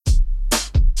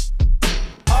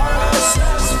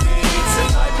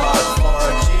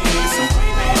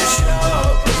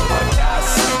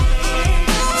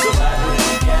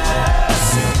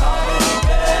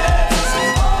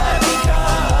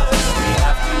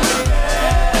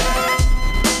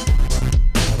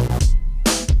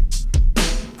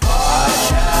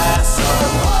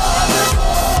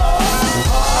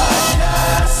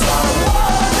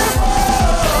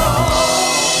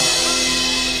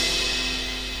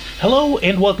Hello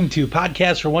and welcome to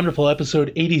Podcast for Wonderful,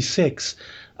 episode 86.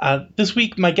 This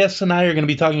week, my guests and I are going to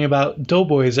be talking about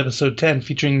Doughboys, episode 10,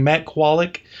 featuring Matt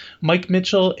Kowalik, Mike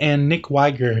Mitchell, and Nick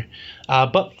Weiger.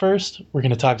 But first, we're going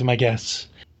to talk to my guests.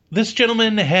 This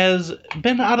gentleman has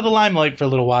been out of the limelight for a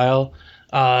little while.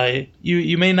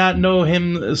 You may not know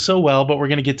him so well, but we're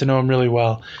going to get to know him really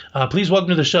well. Please welcome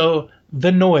to the show,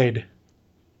 The Noid.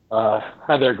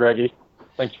 Hi there, Greggy.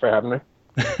 Thank you for having me.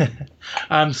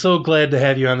 I'm so glad to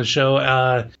have you on the show.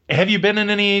 Have you been in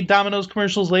any Domino's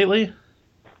commercials lately?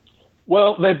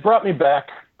 Well, they brought me back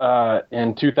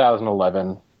in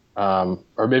 2011,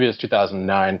 or maybe it's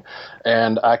 2009,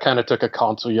 and I kind of took a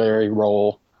consigliere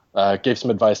role, gave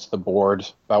some advice to the board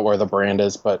about where the brand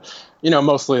is, but,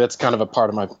 mostly that's kind of a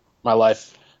part of my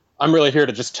life. I'm really here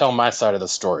to just tell my side of the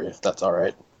story, if that's all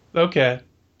right. Okay.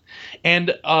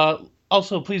 And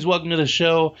also, please welcome to the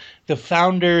show the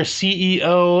founder,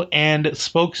 CEO, and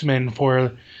spokesman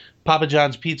for Papa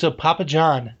John's Pizza, Papa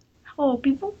John. Hello,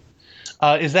 people.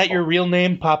 Is that your real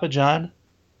name, Papa John?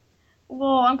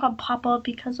 Well, I'm called Papa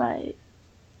because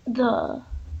the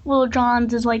Little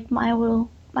John's is like my Little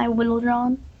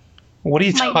John. What are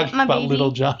you talking about, baby.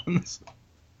 Little John's?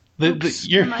 Oops,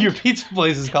 Your pizza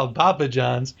place is called Papa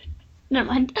John's. Never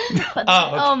mind. But,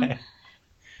 okay.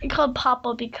 It's called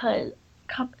Papa because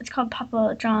it's called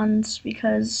Papa John's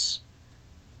because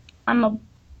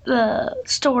the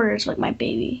store is like my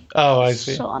baby. Oh, I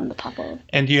see. So I'm the Papa.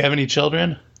 And do you have any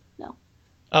children? No.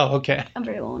 Oh, okay. I'm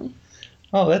very lonely.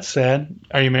 Oh, that's sad.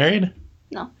 Are you married?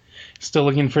 No. Still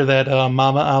looking for that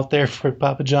mama out there for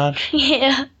Papa John?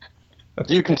 Yeah.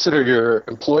 Do you consider your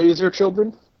employees your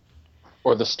children,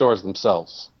 or the stores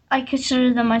themselves? I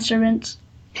consider them my servants.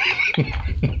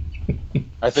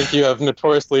 I think you have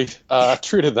notoriously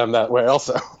treated them that way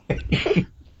also.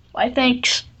 Why,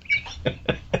 thanks.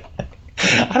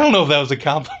 I don't know if that was a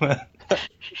compliment.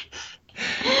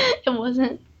 It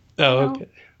wasn't. Oh, okay.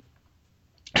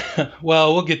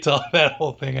 Well, we'll get to that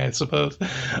whole thing, I suppose.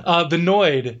 The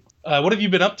Noid. What have you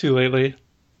been up to lately?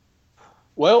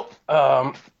 Well,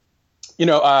 I've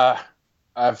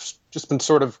just been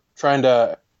sort of trying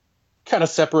to kind of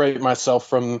separate myself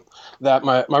from that.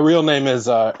 My real name is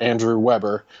Andrew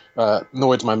Weber.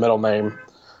 Noid's my middle name.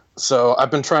 So I've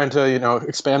been trying to,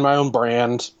 expand my own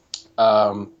brand.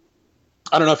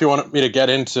 I don't know if you want me to get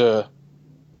into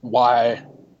why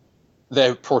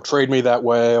they portrayed me that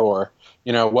way or,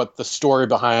 what the story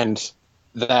behind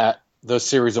those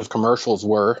series of commercials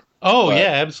were. Oh,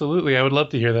 yeah, absolutely. I would love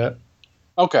to hear that.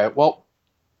 Okay, well,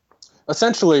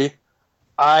 essentially,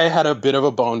 I had a bit of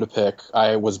a bone to pick.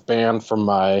 I was banned from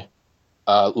my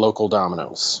local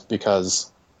Domino's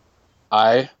because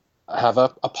I have a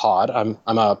pod. I'm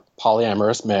a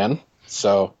polyamorous man.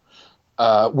 So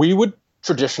we would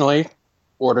traditionally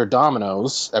order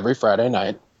Domino's every Friday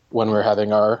night when we're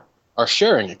having our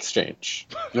sharing exchange.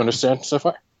 You understand so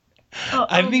far?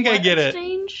 I think I get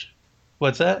exchange? it.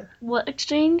 What's that? What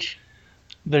exchange?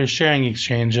 Their sharing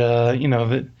exchange.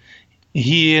 That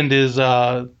he and his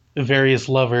various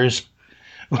lovers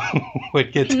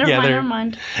would get together. Never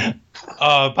mind.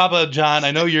 Papa John, I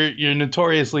know you're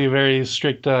notoriously a very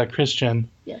strict Christian.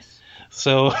 Yes.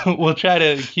 So we'll try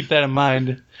to keep that in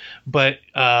mind. But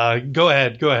go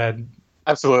ahead.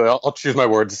 Absolutely. I'll choose my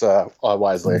words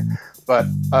wisely. But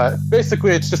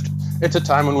basically, it's a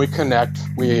time when we connect.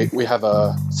 We have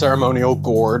a ceremonial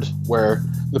gourd where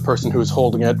the person who's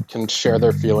holding it can share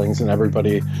their feelings and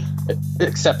everybody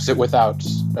accepts it without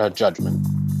judgment.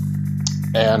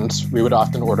 And we would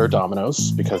often order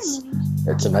Domino's because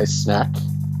it's a nice snack.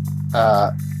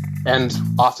 And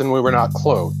often we were not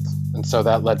clothed. And so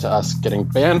that led to us getting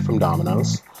banned from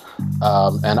Domino's.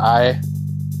 And I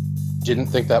didn't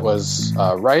think that was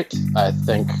right. I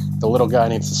think the little guy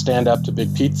needs to stand up to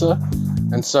Big Pizza.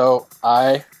 And so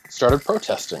I started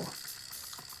protesting.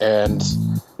 And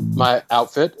my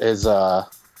outfit is how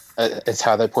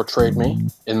they portrayed me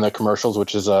in the commercials,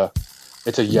 which is a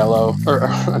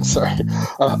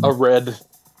red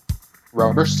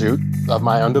rubber suit of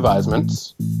my own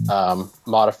devisement,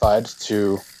 modified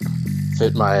to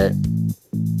fit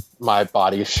my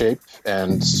body shape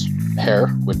and hair,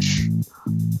 which,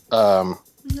 how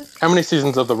many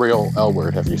seasons of The Real L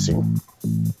Word have you seen?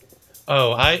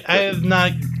 Oh, I have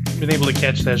not been able to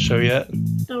catch that show yet.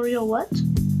 The real what?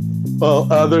 Well,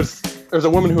 there's a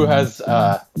woman who has,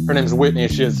 her name's Whitney.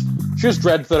 She has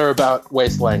dreads that are about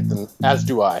waist length, and as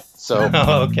do I. So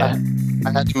oh, okay.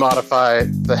 I had to modify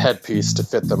the headpiece to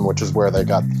fit them, which is where they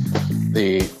got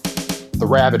the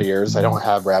rabbit ears. I don't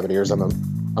have rabbit ears. I'm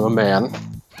a man.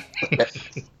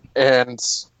 And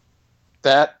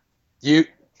that the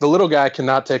little guy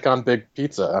cannot take on Big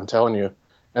Pizza. I'm telling you,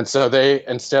 And so they,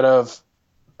 instead of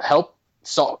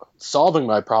solving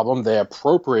my problem, they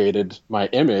appropriated my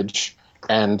image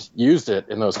and used it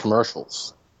in those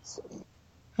commercials.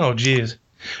 Oh, geez.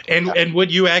 And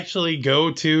would you actually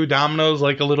go to Domino's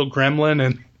like a little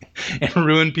gremlin and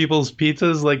ruin people's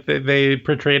pizzas like they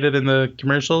portrayed it in the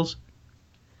commercials?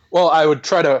 Well, I would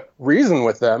try to reason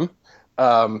with them.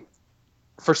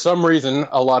 For some reason,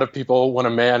 a lot of people, when a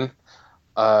man,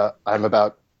 I'm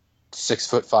about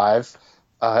 6'5",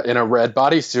 in a red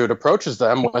bodysuit approaches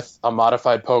them with a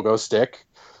modified pogo stick,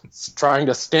 trying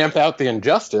to stamp out the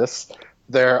injustice,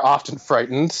 they're often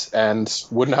frightened and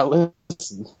would not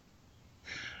listen.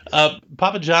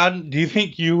 Papa John, do you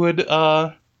think you would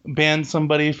ban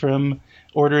somebody from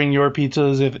ordering your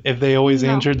pizzas if they always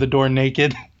answered the door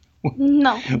naked?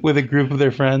 No. With a group of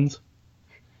their friends?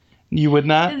 You would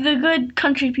not? The good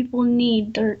country people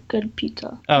need their good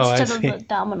pizza instead of the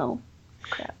Domino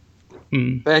crap.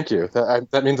 Thank you.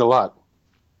 That means a lot.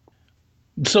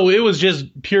 So it was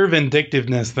just pure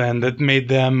vindictiveness then that made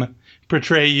them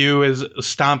portray you as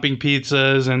stomping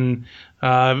pizzas and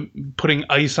putting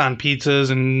ice on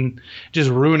pizzas and just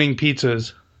ruining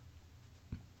pizzas.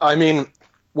 I mean,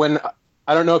 I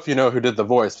don't know if you know who did the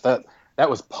voice, but that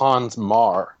was Pons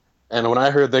Mar. And when I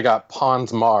heard they got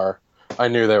Pons Mar, I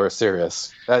knew they were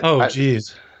serious.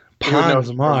 Jeez.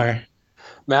 Pons Mar.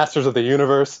 Masters of the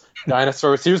Universe,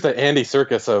 dinosaurs. He was the Andy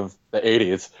Serkis of the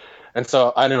 80s. And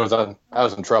so I knew I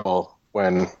was in trouble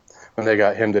when they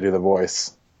got him to do the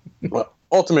voice. But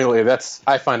ultimately,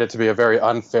 I find it to be a very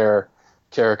unfair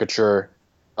caricature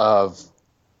of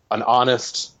an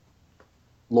honest,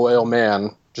 loyal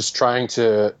man just trying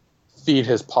to feed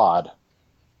his pod.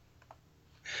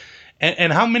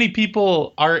 And how many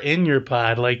people are in your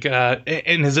pod? Like,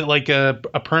 and is it like a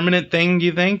permanent thing, do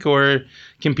you think? Or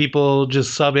can people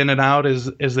just sub in and out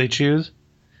as they choose?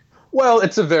 Well,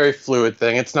 it's a very fluid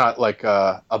thing. It's not like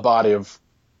a body of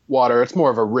water. It's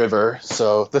more of a river.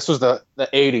 So this was the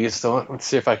 80s. So let's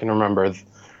see if I can remember.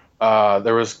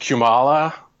 There was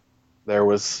Kumala. There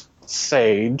was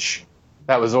Sage.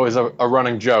 That was always a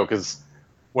running joke, is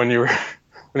when you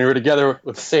were together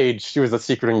with Sage, she was the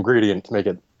secret ingredient to make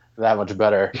it that much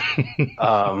better.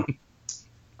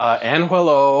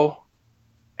 Anhuelo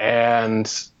and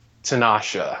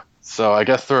Tinashe. So I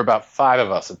guess there were about 5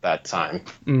 of us at that time.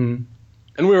 And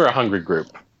we were a hungry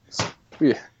group. So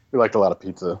we liked a lot of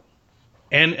pizza.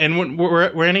 And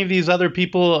were any of these other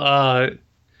people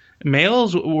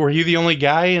males? Were you the only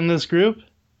guy in this group?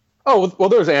 Oh, well,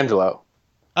 there's Angelo.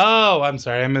 Oh, I'm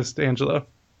sorry. I missed Angelo.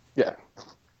 Yeah.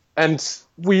 And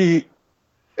we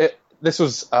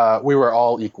were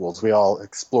all equals. We all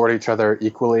explored each other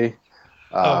equally.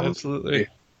 Absolutely.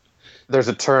 There's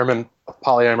a term in a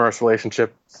polyamorous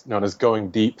relationship known as going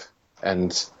deep.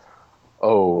 And,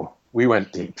 we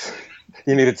went deep.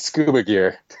 You needed scuba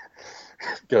gear.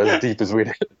 Go as deep as we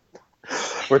did.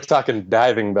 We're talking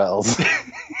diving bells.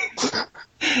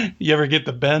 You ever get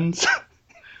the bends?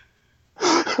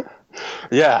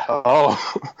 Yeah.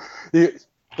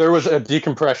 There was a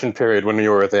decompression period when you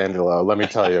were with Angelo, let me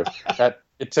tell you.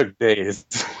 It took days.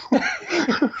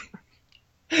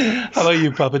 How about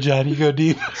you, Papa John? You go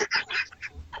deep?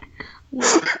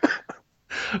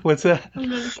 What's that? I'm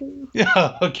gonna kill you.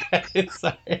 Yeah, okay.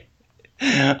 Sorry.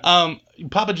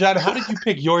 Papa John, how did you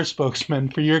pick your spokesman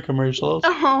for your commercials?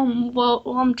 Well,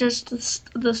 I'm just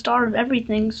the star of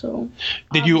everything, so.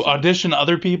 Did you audition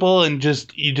other people and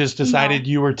you just decided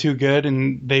you were too good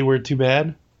and they were too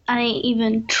bad? I didn't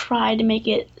even try to make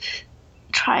them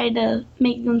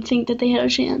think that they had a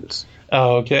chance.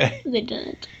 Oh, okay. They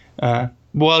didn't.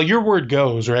 Well, your word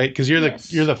goes, right? Because you're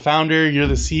the founder, you're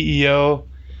the CEO,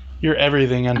 you're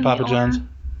everything on Papa John's.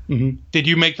 Mm-hmm. Did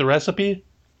you make the recipe?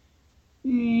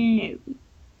 No.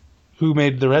 Who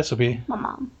made the recipe? My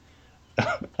mom.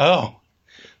 Oh.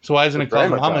 So why isn't it called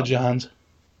Grandma Mama John's?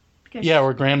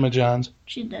 Or Grandma John's.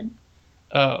 She did.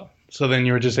 Oh. So then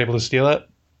you were just able to steal it?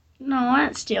 No, I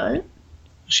didn't steal it.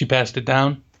 She passed it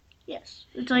down? Yes.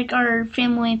 It's like our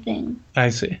family thing. I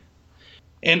see.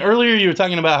 And earlier you were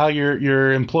talking about how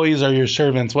your employees are your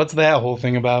servants. What's that whole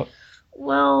thing about?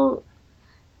 Well,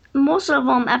 most of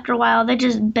them, after a while, they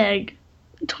just beg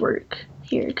to work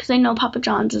here because they know Papa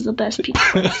John's is the best pizza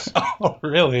place. Oh,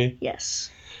 really? Yes.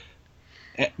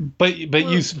 But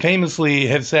you famously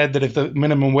have said that if the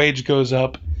minimum wage goes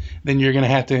up, then you're going to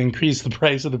have to increase the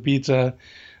price of the pizza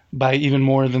by even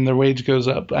more than their wage goes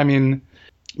up. I mean,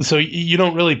 so you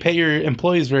don't really pay your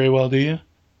employees very well, do you?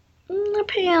 I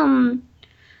pay them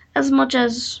as much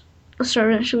as a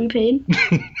servant should be paid.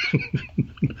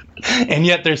 And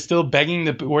yet they're still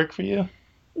begging to work for you?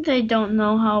 They don't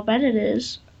know how bad it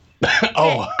is.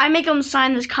 Oh. I make them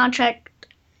sign this contract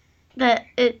that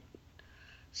it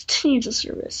needs a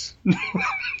service.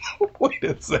 Wait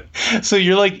a sec. So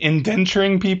you're like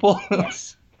indenturing people?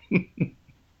 Yes.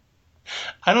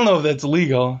 I don't know if that's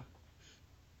legal.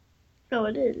 No,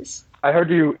 it is. I heard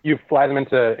you fly them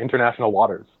into international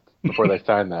waters before they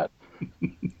sign that.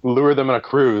 Lure them on a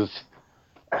cruise,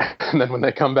 and then when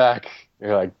they come back,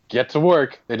 you're like, get to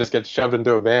work. They just get shoved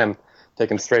into a van,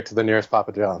 taken straight to the nearest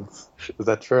Papa John's. Is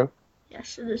that true?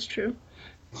 Yes, it is true.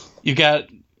 You got,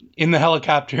 in the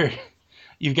helicopter,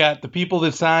 you've got the people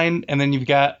that signed, and then you've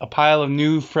got a pile of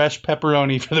new, fresh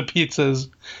pepperoni for the pizzas.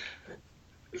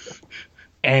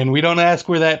 And we don't ask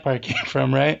where that part came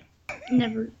from, right?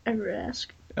 Never, ever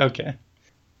ask. Okay.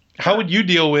 How would you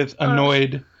deal with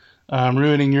Annoyed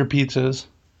ruining your pizzas?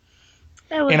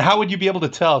 And how would you be able to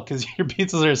tell? Because your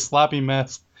pizzas are a sloppy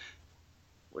mess.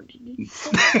 What did you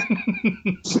say?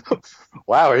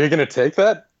 Wow, are you going to take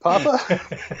that, Papa?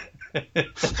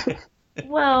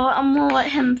 Well, I'm going to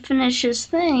let him finish his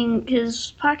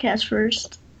podcast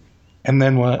first. And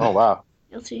then what? Oh, wow.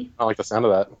 Guilty. I don't like the sound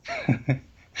of that.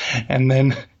 And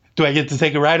then, do I get to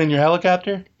take a ride in your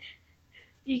helicopter?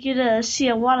 You get see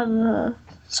a lot of the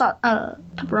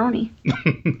pepperoni.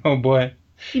 Oh, boy.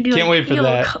 You'd be Can't wait for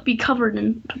that. Be covered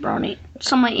in pepperoni.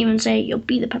 Some might even say you'll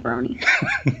be the pepperoni.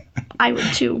 I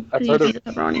would too, because you'd be the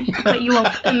pepperoni. Cut you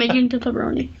up and make you into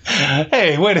pepperoni.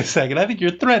 Hey, wait a second. I think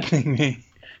you're threatening me.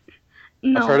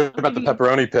 No. I've heard about the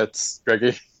pepperoni pits,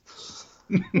 Greggy.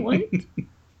 What?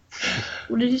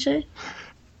 What did you say?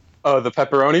 Oh, the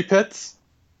pepperoni pits?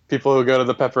 People who go to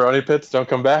the pepperoni pits don't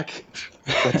come back?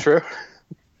 Is that true?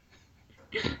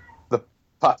 The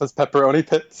Papa's pepperoni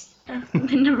pits?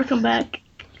 They never come back.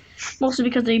 Mostly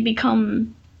because they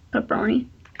become pepperoni.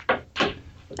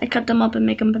 I cut them up and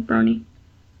make them pepperoni.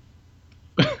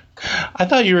 I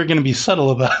thought you were going to be subtle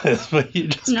about this, but you're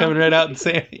just No. coming right out and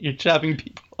saying you're chopping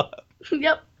people up.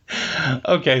 Yep.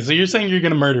 Okay, so you're saying you're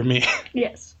going to murder me.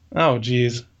 Yes. Oh,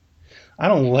 geez. I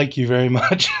don't like you very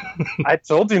much. I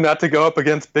told you not to go up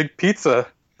against Big Pizza.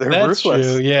 They're That's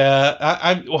ruthless. true,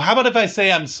 yeah. Well, how about if I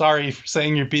say I'm sorry for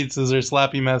saying your pizzas are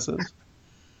sloppy messes?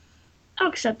 I'll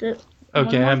accept it.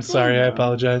 Okay, One more I'm sorry. I thing, though.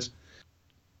 apologize.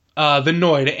 The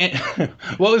Noid.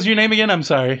 What was your name again? I'm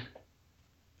sorry.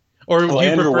 Or Well, do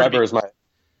you Andrew prefer to Weber be- is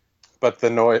but the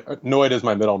Noid is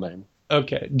my middle name.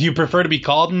 Okay. Do you prefer to be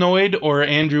called Noid or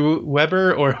Andrew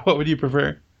Weber, or what would you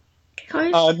prefer?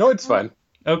 Noid's fine.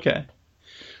 Okay.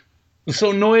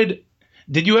 So, Noid,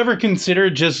 did you ever consider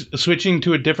just switching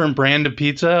to a different brand of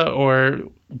pizza, or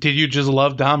did you just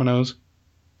love Domino's?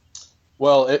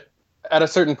 Well, at a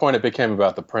certain point, it became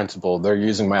about the principle. They're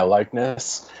using my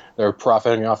likeness. They're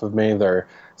profiting off of me. They're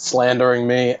slandering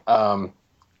me. I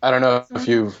don't know if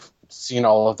you've seen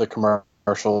all of the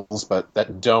commercials, but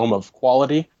that dome of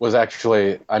quality was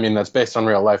actually, that's based on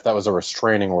real life. That was a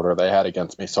restraining order they had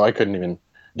against me. So I couldn't even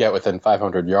get within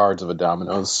 500 yards of a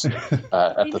Domino's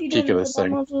at the peak of this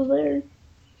thing. Domino's was there?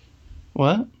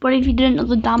 What? What if you didn't know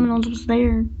the Domino's was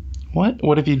there? What?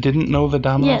 What if you didn't know the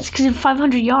Domino's? Yes, because in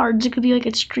 500 yards, it could be like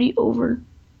a street over.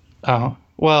 Oh,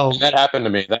 well. That happened to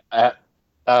me. And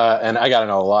I got in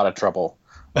a lot of trouble.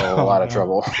 Of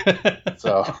trouble.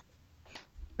 So,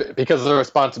 because the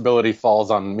responsibility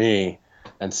falls on me.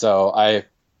 And so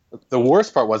the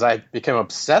worst part was I became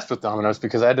obsessed with Domino's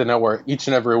because I had to know where each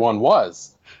and every one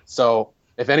was. So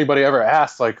if anybody ever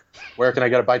asked, like, where can I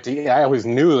get a bite to eat? I always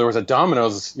knew there was a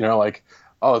Domino's, like,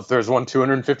 oh, there's one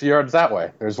 250 yards that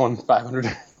way. There's one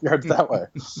 500 yards that way.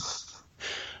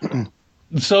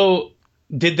 So,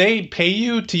 did they pay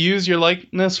you to use your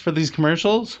likeness for these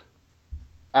commercials?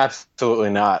 Absolutely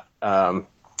not. I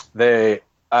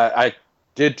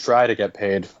did try to get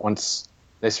paid once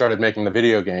they started making the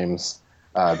video games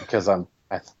because I'm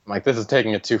like, this is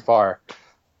taking it too far.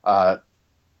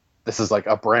 This is like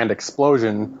a brand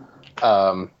explosion.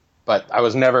 But I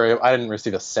didn't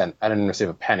receive a cent. I didn't receive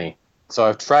a penny. So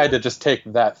I've tried to just take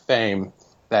that fame,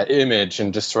 that image,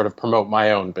 and just sort of promote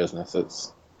my own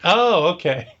businesses. Oh,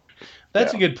 okay.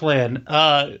 That's Yeah. a good plan.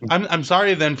 I'm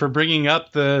sorry then for bringing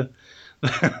up the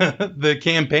the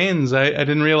campaigns. I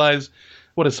didn't realize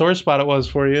what a sore spot it was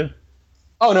for you.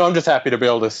 Oh, no, I'm just happy to be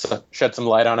able to shed some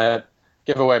light on it,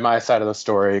 give away my side of the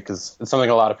story, because it's something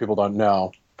a lot of people don't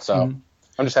know. So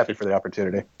I'm just happy for the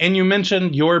opportunity. And you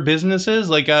mentioned your businesses.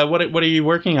 Like, what are you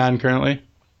working on currently?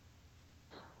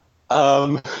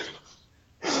 I'm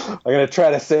going to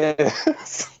try to say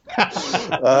this.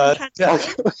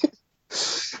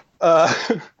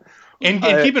 And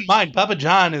keep in mind, Papa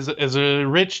John is a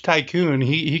rich tycoon.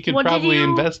 He could probably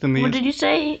invest in these. What did you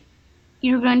say?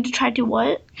 You're going to try to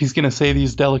what? He's going to say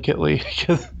these delicately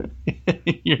because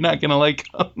you're not going to like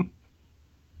them.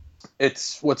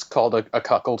 it's what's called a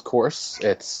cuckold course.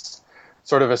 It's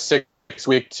sort of a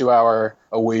 6-week,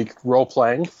 2-hour-a-week role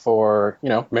playing for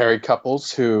married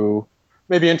couples who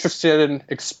may be interested in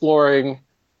exploring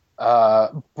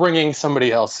bringing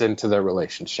somebody else into their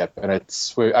relationship. And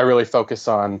I really focus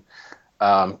on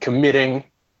committing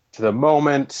to the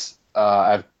moment.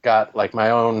 I've got like my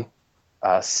own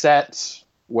set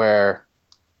where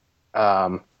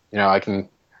I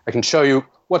can show you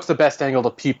what's the best angle to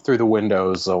peep through the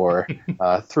windows or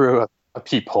through a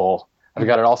peephole. I've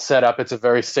got it all set up. It's a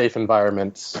very safe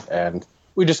environment, and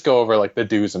we just go over like the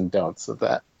do's and don'ts of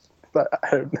that. But I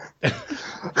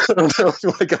don't know if you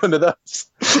want to go into those.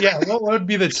 Yeah, what would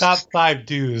be the top 5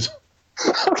 do's?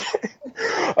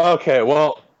 Okay.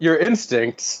 Well, your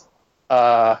instinct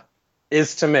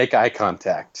is to make eye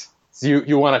contact. So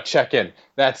you want to check in.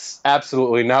 That's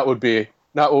absolutely not what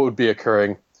would be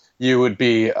occurring. You would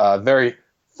be very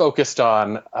focused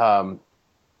on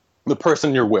the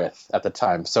person you're with at the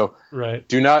time. So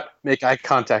do not make eye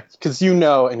contact because in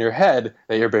your head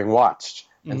that you're being watched.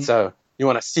 Mm-hmm. And so you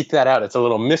want to seek that out. It's a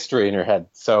little mystery in your head.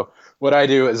 So what I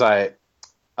do is I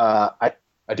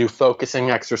do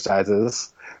focusing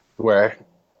exercises where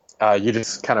you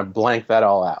just kind of blank that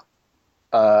all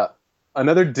out.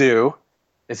 Another do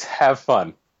is have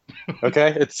fun.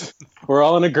 Okay? We're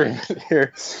all in agreement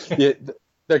here.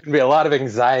 There can be a lot of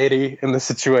anxiety in the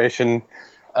situation,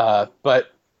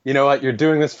 but you know what? You're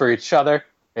doing this for each other.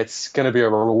 It's going to be a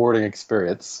rewarding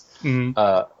experience. Mm-hmm.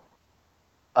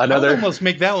 I would almost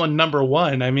make that one number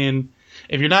 1. I mean,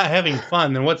 if you're not having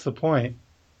fun, then what's the point?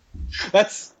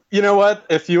 You know what?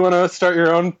 If you want to start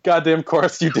your own goddamn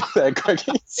course, you do that,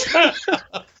 Greggy.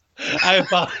 I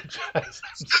apologize.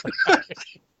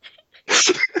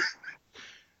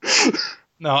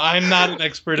 No, I'm not an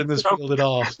expert in this field at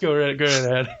all. Go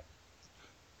ahead.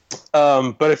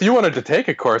 But if you wanted to take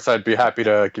a course, I'd be happy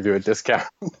to give you a discount.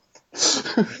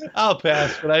 I'll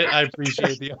pass, but I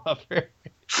appreciate the offer.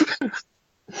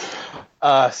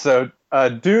 So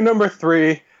do number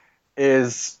 3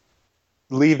 is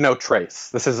leave no trace.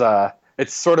 This is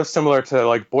it's sort of similar to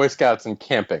like Boy Scouts and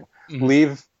camping. Mm-hmm.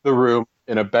 Leave the room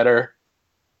in a better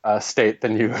state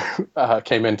than you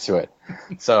came into it.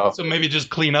 So maybe just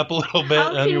clean up a little bit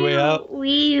on your way out.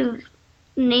 Leave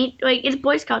it's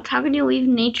Boy Scouts. How can you leave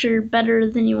nature better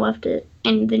than you left it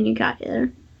and then you got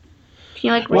there?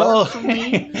 Can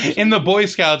you in the Boy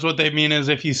Scouts, what they mean is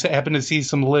if you happen to see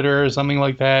some litter or something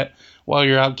like that while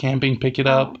you're out camping, pick it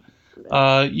up.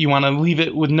 You want to leave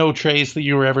it with no trace that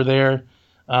you were ever there.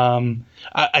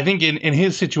 I think in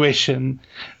his situation,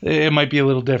 it might be a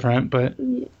little different, but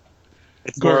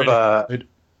it's more of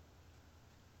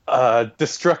a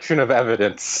destruction of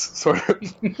evidence, sort of.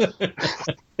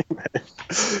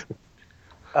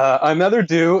 Another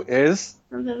do is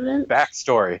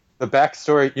backstory. The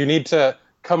backstory, you need to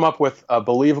come up with a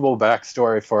believable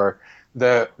backstory for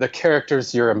the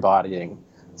characters you're embodying.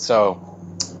 So,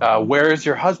 where is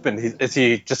your husband? Is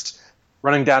he just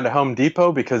running down to Home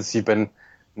Depot because you've been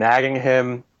nagging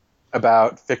him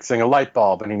about fixing a light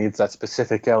bulb and he needs that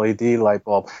specific LED light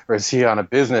bulb? Or is he on a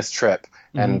business trip?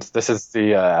 Mm-hmm. And this is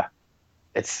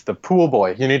it's the pool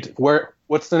boy.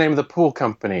 What's the name of the pool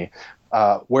company?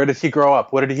 Where did he grow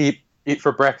up? What did he eat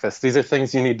for breakfast? These are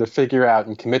things you need to figure out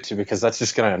and commit to because that's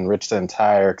just going to enrich the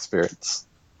entire experience.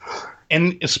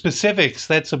 And specifics,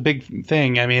 that's a big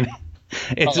thing. I mean,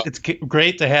 it's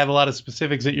great to have a lot of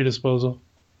specifics at your disposal.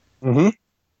 Mm-hmm.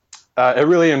 It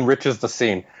really enriches the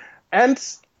scene. And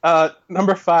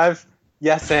number 5,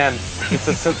 yes, and it's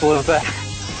as simple as that.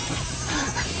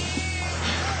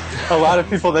 A lot of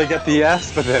people, they get the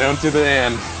yes, but they don't do the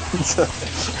and.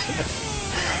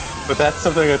 But that's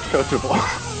something that's coachable.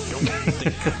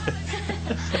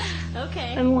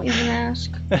 Okay. I won't even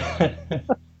ask.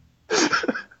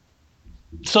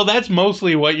 So that's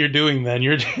mostly what you're doing then.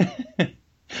 You're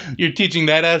teaching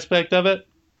that aspect of it?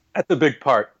 That's a big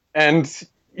part. And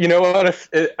you know what?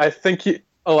 I think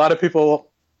a lot of people,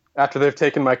 after they've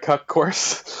taken my cuck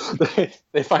course,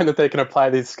 they find that they can apply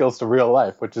these skills to real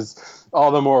life, which is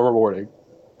all the more rewarding.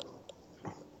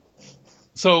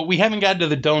 So we haven't gotten to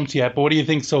the don'ts yet, but what do you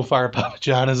think so far, Papa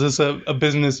John? Is this a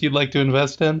business you'd like to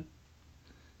invest in?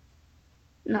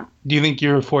 No. Do you think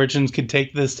your fortunes could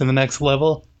take this to the next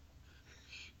level?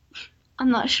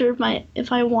 I'm not sure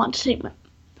if I want to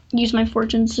use my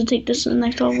fortunes to take this to the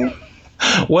next level.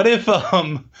 What if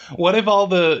all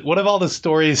the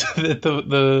stories that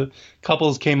the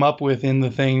couples came up with in the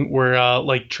thing were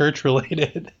like church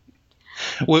related?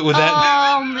 Would that?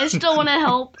 I still want to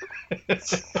help.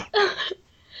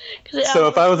 So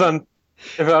if I was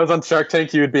on Shark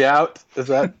Tank, you would be out. Is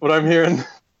that what I'm hearing?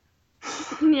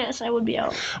 Yes, I would be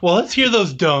out. Well, let's hear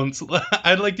those don'ts.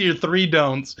 I'd like to hear 3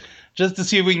 don'ts just to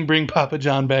see if we can bring Papa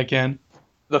John back in.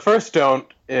 The first don't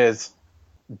is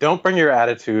don't bring your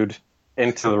attitude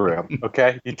into the room,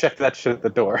 okay? You check that shit at the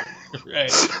door.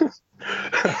 Right.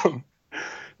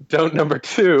 Don't number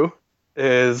 2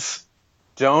 is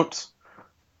don't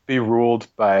be ruled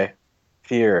by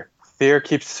fear.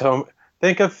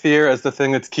 Think of fear as the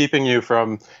thing that's keeping you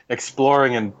from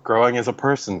exploring and growing as a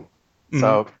person.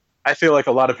 So I feel like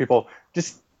a lot of people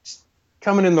just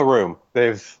coming in the room,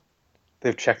 they've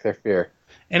checked their fear.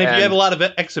 And if you have a lot of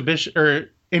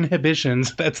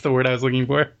inhibitions, that's the word I was looking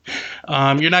for,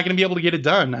 you're not going to be able to get it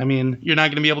done. I mean, you're not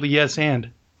going to be able to yes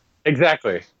and.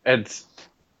 Exactly. And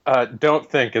don't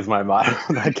think is my motto.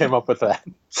 I came up with that.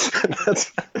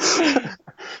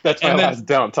 That's my last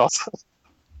don't also.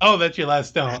 Oh, that's your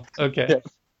last don't. Okay.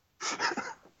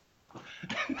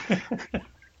 Yeah.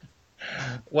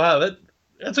 Wow,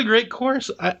 that's a great course.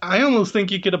 I almost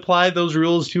think you could apply those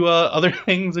rules to other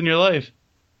things in your life.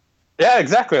 Yeah,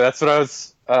 exactly. That's what I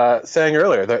was saying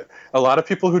earlier. That a lot of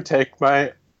people who take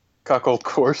my cuckold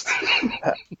course,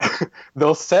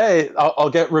 they'll say,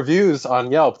 I'll get reviews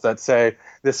on Yelp that say,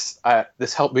 this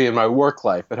helped me in my work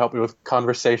life. It helped me with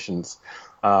conversations.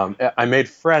 I made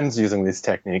friends using these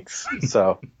techniques.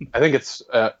 So I think it's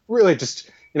really just,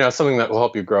 something that will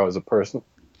help you grow as a person.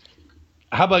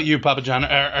 How about you, Papa John?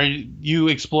 Are you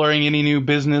exploring any new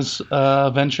business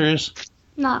ventures?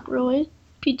 Not really.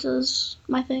 Pizza's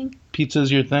my thing.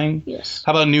 Pizza's your thing? Yes.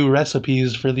 How about new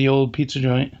recipes for the old pizza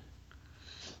joint?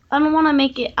 I don't want to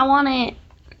make it. I want it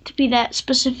to be that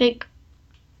specific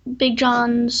Big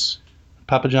John's.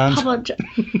 Papa John's?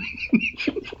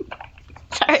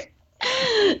 Sorry.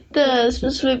 The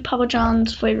specific Papa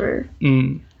John's flavor.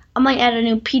 Mm. I might add a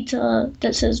new pizza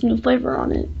that says new flavor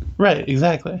on it. Right,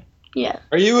 exactly. Yeah.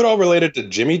 Are you at all related to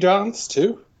Jimmy John's,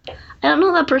 too? I don't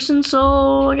know that person,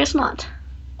 so I guess not.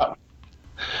 Oh.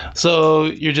 So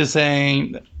you're just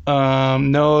saying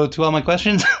no to all my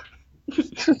questions?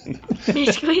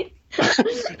 Basically.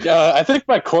 I think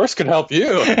my course could help you.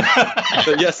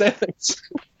 Yes, and things.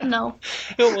 No.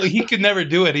 Well, he could never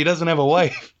do it. He doesn't have a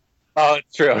wife. Oh,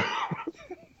 it's true.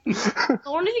 The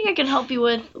only thing I could help you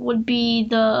with would be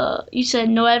you said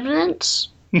no evidence.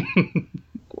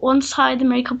 One side the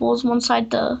married couples, one side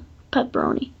the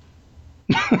pepperoni.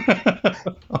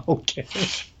 Okay.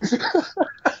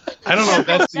 I don't know if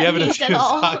that's the evidence he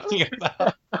was talking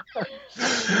about.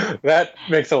 That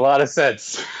makes a lot of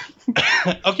sense.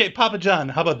 Okay, Papa John,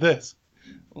 how about this?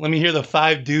 Let me hear the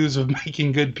 5 do's of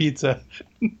making good pizza.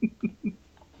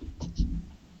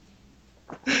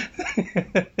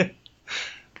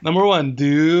 Number 1,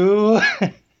 do.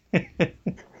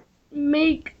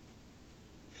 Make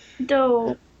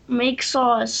dough. Make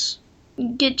sauce.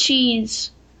 Get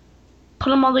cheese. Put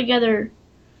them all together.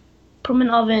 Put them in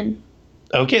the oven.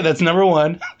 Okay, that's number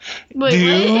 1.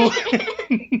 Wait.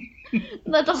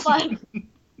 That's a 5.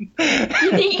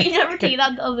 You never take it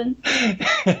out the oven.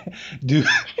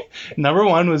 Number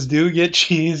 1 was get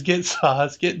cheese, get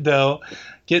sauce, get dough,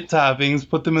 get toppings,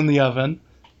 put them in the oven.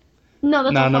 No,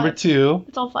 that's now all 5. Number 2.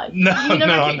 It's all 5. No, you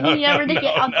never take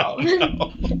it out the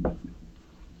oven.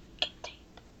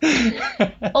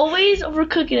 Always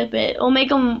overcook it a bit. It'll make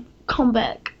them come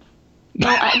back.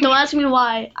 Don't ask me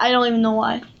why. I don't even know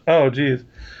why. Oh, geez.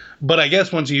 But I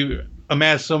guess once you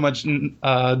amass so much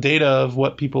data of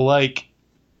what people like,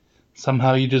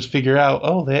 somehow you just figure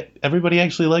out, everybody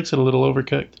actually likes it a little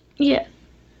overcooked. Yeah.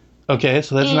 Okay,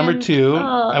 so that's number 2.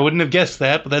 I wouldn't have guessed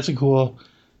that, but that's a cool...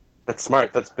 That's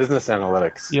smart. That's business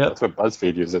analytics. Yep. That's what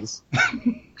BuzzFeed uses.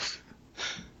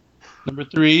 Number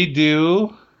 3,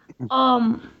 do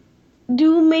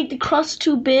make the crust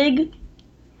too big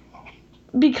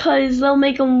because they'll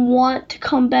make them want to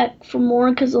come back for more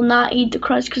because they'll not eat the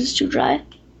crust because it's too dry.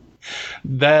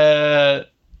 That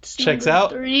checks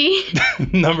out. 3.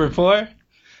 Number 4,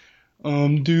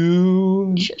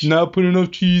 do not put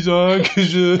enough cheese on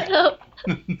because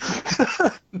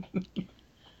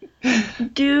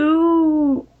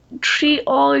do treat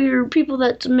all your people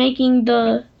that's making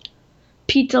the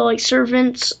pizza like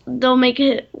servants. It'll make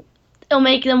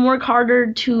them work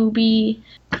harder to be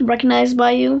recognized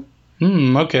by you.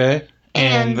 Okay.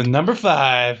 And the number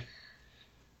 5.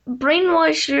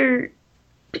 Brainwash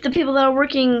the people that are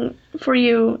working for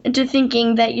you into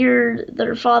thinking that you're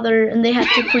their father and they have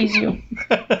to please you.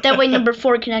 That way number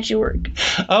 4 can actually work.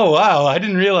 Oh, wow. I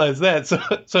didn't realize that.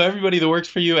 So everybody that works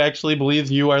for you actually believes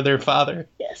you are their father?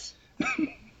 Yes.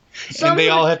 And they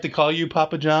all have to call you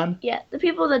Papa John? Yeah. The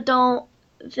people that don't,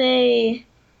 they...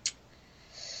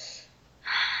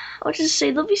 I'll just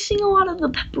say they'll be seeing a lot of the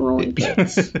pepperoni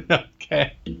bits.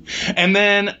 Okay. And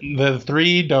then the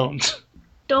 3 don'ts.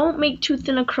 Don't make too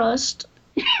thin a crust.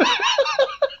 It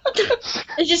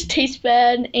just tastes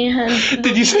bad and...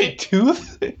 Did you say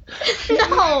tooth?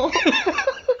 No!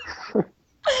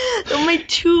 Don't make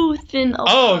too thin a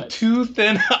crust. Too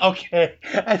thin? Okay.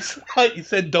 I thought you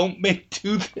said don't make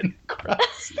too thin a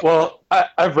crust. Well,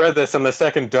 I've read this, and the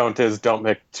second don't is don't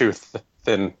make too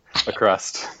thin a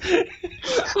crust.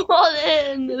 Well,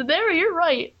 then, there, you're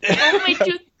right. Don't make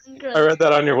too thin a crust. I read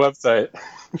that on your website.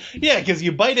 Yeah, because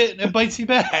you bite it and it bites you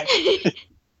back.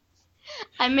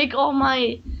 I make all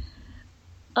my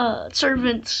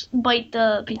servants bite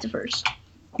the pizza first.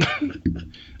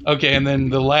 Okay, and then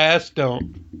the last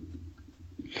don't.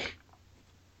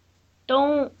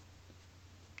 Don't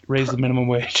Raise the minimum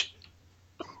wage.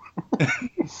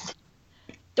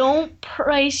 don't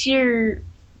price your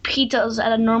pizzas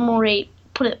at a normal rate.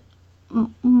 Put it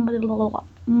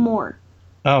more.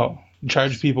 Oh,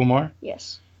 charge people more?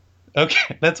 Yes.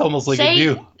 Okay, that's almost like a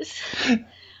do.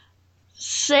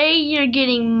 Say you're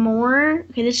getting more.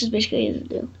 Okay, this is basically a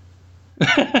do.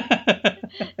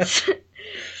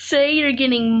 Say you're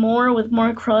getting more with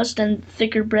more crust and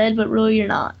thicker bread, but really you're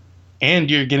not.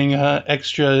 And you're getting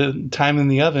extra time in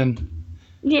the oven.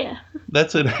 Yeah.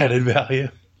 That's an added value.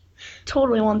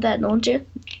 Totally want that, don't you?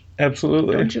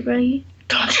 Absolutely. Don't you, Greggy?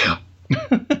 Don't you?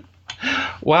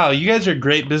 Wow, you guys are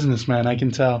great businessmen, I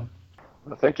can tell.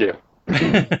 Well, thank you.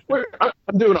 I'm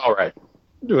doing all right.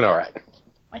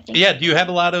 I think Yeah, do you have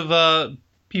a lot of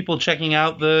people checking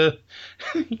out the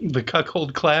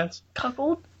cuckold class?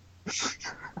 cuckold.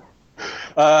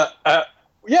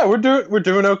 Yeah, we're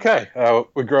doing okay.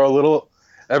 We grow a little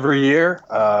every year.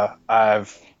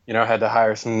 I've had to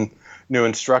hire some new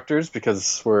instructors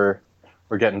because we're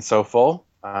getting so full.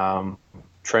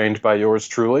 Trained by yours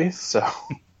truly. So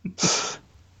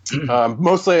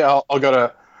mostly I'll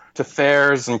go to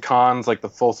fairs and cons like the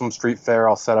Folsom Street Fair.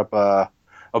 I'll set up a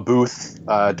booth,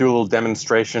 do a little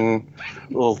demonstration,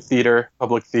 a little theater,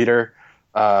 public theater.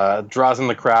 Draws in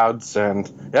the crowds,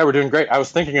 and yeah, we're doing great. I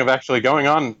was thinking of actually going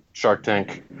on Shark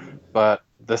Tank, but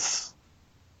this,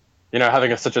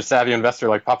 having such a savvy investor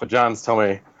like Papa John's tell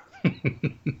me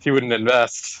he wouldn't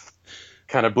invest,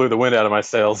 kind of blew the wind out of my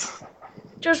sails.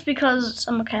 Just because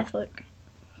I'm a Catholic.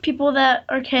 People that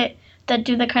are that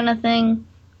do that kind of thing,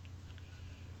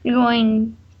 you're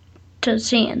going to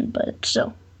sin, but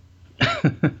still. You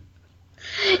can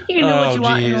do what you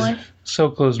want in life. So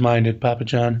close-minded, Papa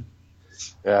John.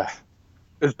 Yeah.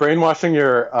 Is brainwashing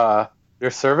your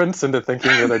servants into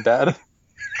thinking you're their dad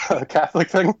a Catholic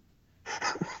thing?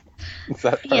 Is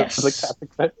that part Yes. of the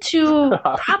Catholic thing? To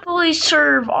properly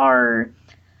serve our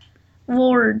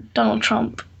Lord Donald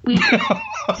Trump, we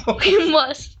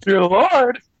must. Dear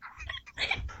Lord!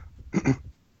 Did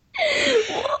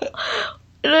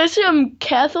I say I'm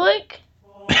Catholic?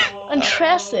 I'm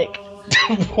Trasic.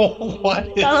 What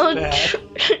is that?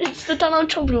 It's the Donald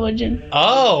Trump religion.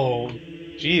 Oh,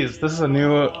 geez, this is a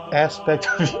new aspect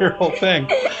of your whole thing.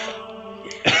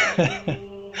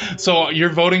 So you're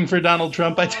voting for Donald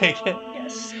Trump, I take it?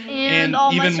 Yes. And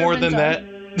all my even more than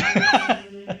servants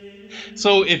that?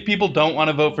 So if people don't want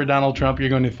to vote for Donald Trump, you're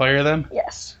going to fire them? are.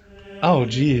 Yes. Oh,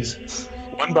 geez.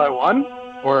 One by one?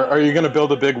 Or are you going to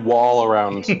build a big wall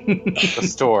around the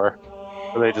store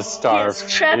where they just starve Yes,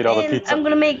 and trap eat all the in. pizza? I'm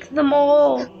gonna make them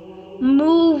all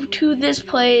move to this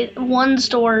place, one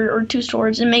store or two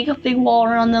stores, and make a big wall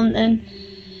around them, and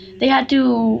they had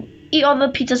to eat all the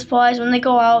pizza supplies. When they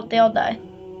go out, they all die.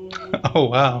 Oh,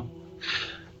 wow.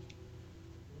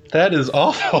 That is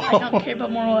awful. I don't care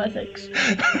about moral ethics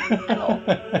at all.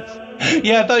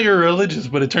 Yeah, I thought you were religious,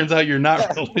 but it turns out you're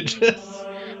not religious.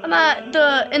 I'm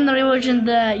not in the religion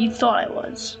that you thought I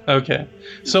was. Okay.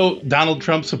 So Donald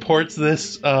Trump supports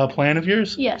this plan of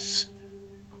yours? Yes.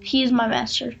 He is my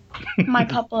master. My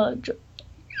Papa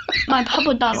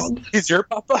Donald. He's your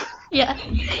papa? Yeah.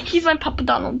 He's my Papa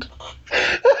Donald.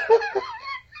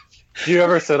 Do you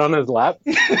ever sit on his lap?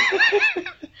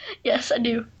 Yes, I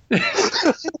do. Do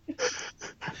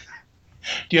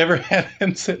you ever have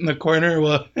him sit in the corner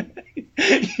while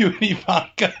you and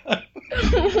Ivanka?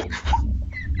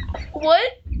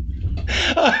 What?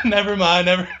 Never mind.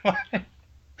 I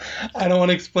don't want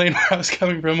to explain where I was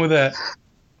coming from with that.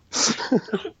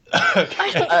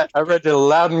 Okay. I read you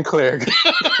loud and clear.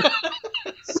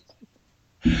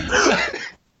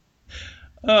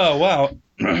 Oh, wow.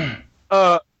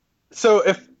 So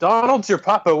if Donald's your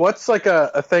papa, what's like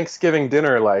a Thanksgiving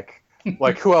dinner like?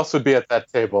 Like who else would be at that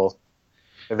table?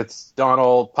 If it's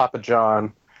Donald, Papa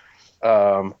John,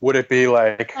 would it be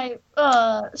like... My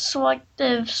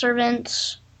selective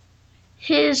servants,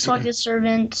 His selected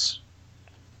servants.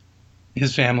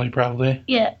 His family, probably.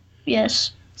 Yeah.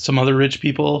 Yes. Some other rich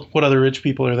people. What other rich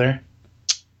people are there?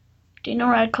 Daniel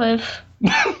Radcliffe.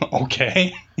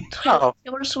 Okay. Oh.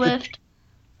 Taylor Swift.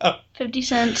 Oh. 50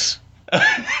 cents.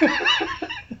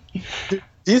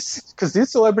 Because these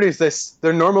celebrities,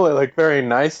 they're normally like very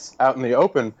nice out in the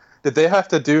open. Did they have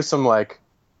to do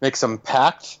make some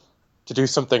pact to do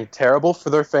something terrible for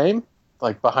their fame,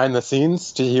 like behind the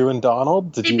scenes to you and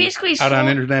Donald? They basically out on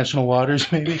international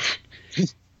waters, maybe?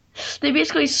 They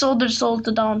basically sold their souls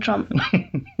to Donald Trump.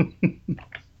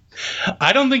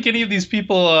 I don't think any of these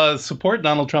people support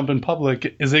Donald Trump in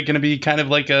public. Is it going to be kind of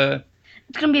like It's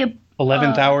going to be a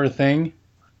 11th hour thing?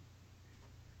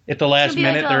 At the last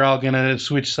minute, like they're all going to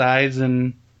switch sides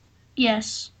and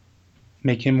yes,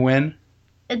 make him win?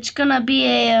 it's going to be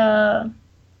a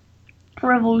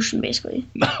revolution, basically.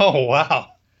 Oh,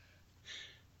 wow.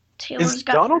 Is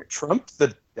Donald Trump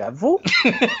the devil?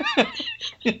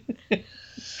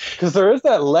 Because there is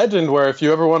that legend where if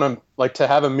you ever want to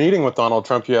have a meeting with Donald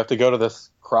Trump, you have to go to this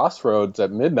crossroads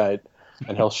at midnight,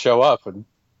 and he'll show up and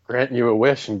grant you a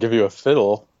wish and give you a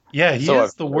fiddle. Yeah, he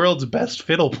is the world's best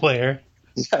fiddle player.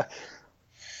 Yeah.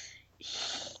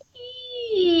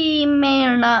 He may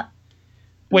or not.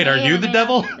 Wait, are you the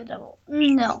devil? The devil?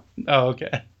 No, Oh,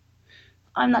 okay.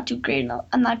 I'm not great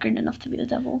enough to be the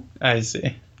devil. I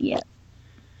see. Yeah.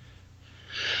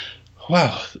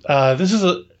 Wow. This is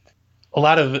a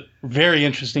lot of very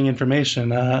interesting information,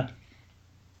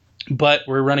 but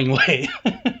we're running late.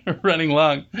 We're running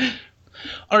long.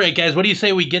 All right, guys, what do you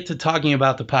say we get to talking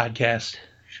about the podcast?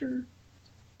 Sure.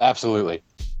 Absolutely.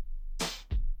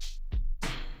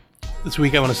 This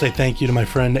week I want to say thank you to my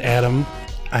friend Adam.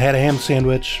 I had a ham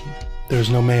sandwich. There was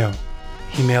no mayo.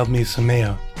 He mailed me some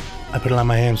mayo. I put it on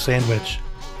my ham sandwich,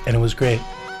 and it was great.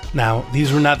 Now,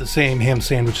 these were not the same ham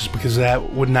sandwiches because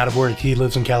that would not have worked. He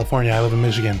lives in California. I live in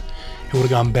Michigan. It would have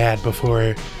gone bad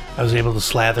before I was able to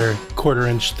slather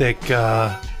quarter-inch thick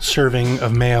serving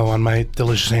of mayo on my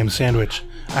delicious ham sandwich.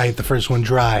 I ate the first one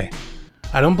dry.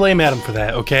 I don't blame Adam for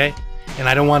that, okay? And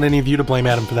I don't want any of you to blame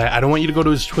Adam for that. I don't want you to go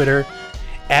to his Twitter,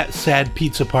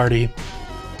 @SadPizzaParty,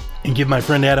 and give my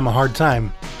friend Adam a hard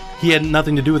time. He had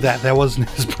nothing to do with that. That wasn't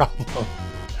his problem.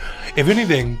 If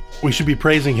anything, we should be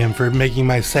praising him for making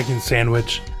my second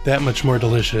sandwich that much more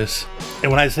delicious. And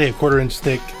when I say a quarter-inch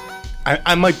thick,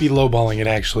 I might be lowballing it,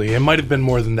 actually. It might have been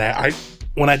more than that.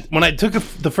 When I took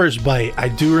the first bite, I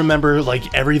do remember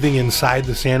like everything inside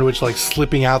the sandwich like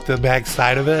slipping out the back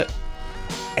side of it,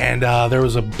 and there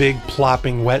was a big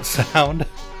plopping wet sound.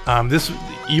 This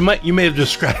you may have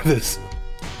described this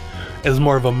as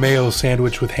more of a mayo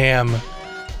sandwich with ham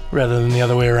rather than the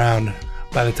other way around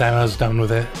by the time I was done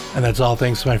with it. And that's all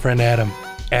thanks to my friend Adam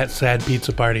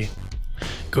 @SadPizzaParty.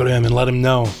 Go to him and let him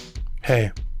know,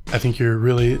 hey, I think you're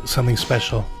really something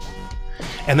special.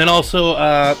 And then also,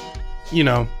 rate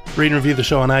and review the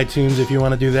show on iTunes if you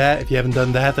want to do that. If you haven't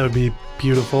done that, that would be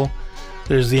beautiful.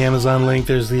 There's the Amazon link,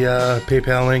 there's the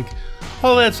PayPal link.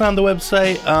 All that's on the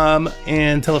website.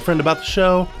 And tell a friend about the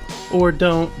show, or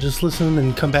don't. Just listen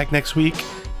and come back next week.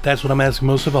 That's what I'm asking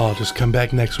most of all. Just come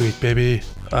back next week, baby.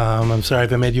 I'm sorry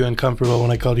if I made you uncomfortable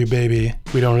when I called you baby.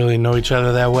 We don't really know each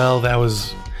other that well. That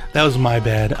was my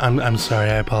bad. I'm sorry.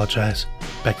 I apologize.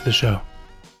 Back to the show.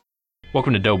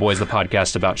 Welcome to Doughboys, the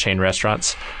podcast about chain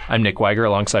restaurants. I'm Nick Weiger,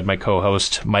 alongside my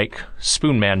co-host, Mike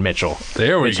Spoonman Mitchell.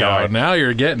 There we Mitchell. go. Now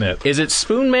you're getting it. Is it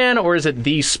Spoonman or is it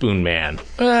the Spoonman?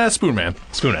 Spoonman.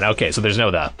 Spoonman. Okay, so there's no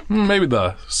the. Maybe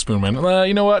the Spoonman.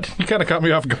 You know what? You kind of caught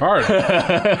me off guard.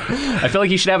 I feel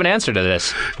like you should have an answer to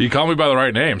this. You called me by the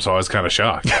right name, so I was kind of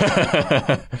shocked.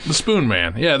 The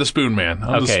Spoonman. Yeah, the Spoonman.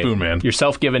 I'm the Spoonman. Your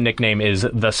self-given nickname is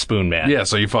the Spoonman. Yeah,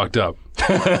 so you fucked up.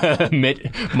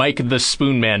 Mike the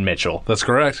Spoonman Mitchell. That's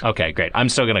correct. Okay, great. I'm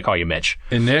still going to call you Mitch.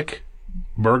 And Nick,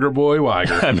 Burger Boy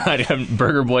Weiger.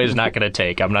 Burger Boy is not going to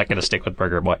take. I'm not going to stick with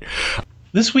Burger Boy.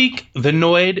 This week, the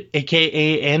Noid,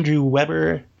 a.k.a. Andrew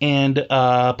Weber, and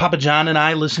Papa John and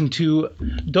I listened to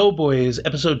Doughboys,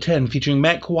 episode 10, featuring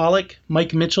Matt Kowalik,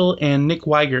 Mike Mitchell, and Nick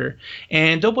Weiger.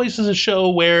 And Doughboys is a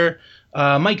show where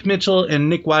Mike Mitchell and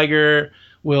Nick Weiger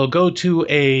will go to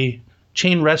a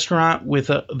chain restaurant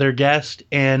with their guest,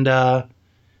 and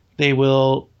they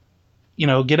will,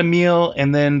 get a meal,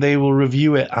 and then they will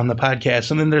review it on the podcast.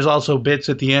 And then there's also bits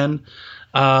at the end.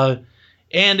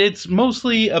 And it's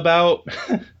mostly about,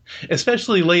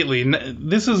 especially lately,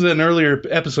 this is an earlier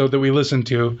episode that we listened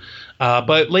to,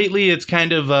 but lately it's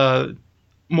kind of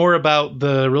more about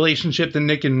the relationship that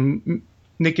Nick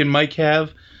and Mike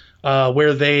have,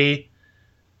 where they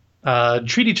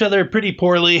treat each other pretty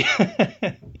poorly,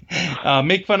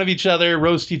 make fun of each other,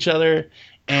 roast each other,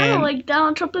 Kind of And like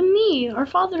Donald Trump and me, our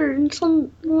father in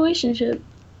some relationship.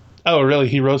 oh, really?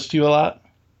 He roasts you a lot,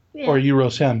 Yeah. or you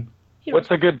roast him?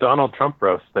 What's a good Donald Trump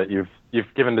roast that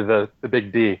you've given to the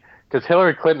big D? Because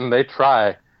Hillary Clinton, they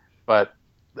try, but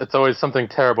it's always something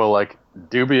terrible like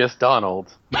dubious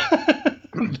Donald.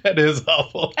 That is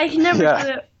awful. I can never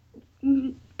Yeah.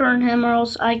 burn him or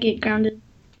else I get grounded.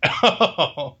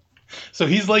 Oh, so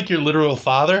he's like your literal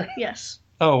father? Yes.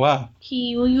 Oh, wow.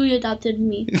 He adopted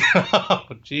me. Oh,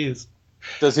 jeez.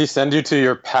 Does he send you to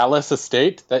your palace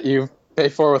estate that you pay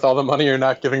for with all the money you're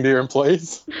not giving to your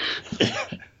employees?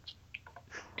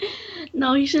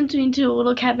 No, he sent me to a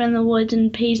little cabin in the woods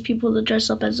and pays people to dress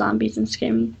up as zombies and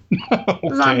scare me.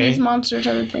 Zombies, monsters,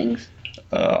 other things.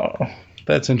 Oh,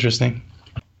 that's interesting.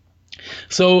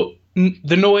 So,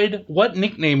 the Noid, what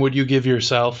nickname would you give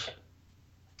yourself?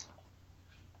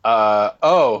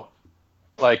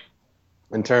 Like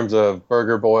in terms of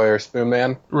Burger Boy or Spoon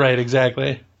Man? Right,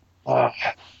 exactly.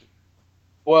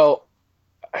 Well,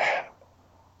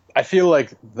 I feel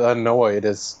like the Noid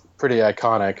is pretty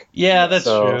iconic. Yeah, that's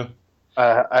So, true.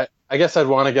 I guess I'd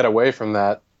want to get away from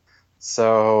that.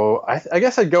 So I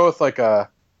guess I'd go with like a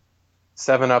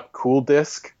 7-Up Cool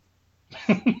Disc.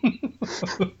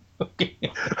 Okay.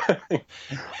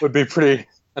 Would be pretty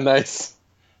a nice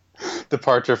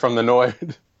departure from the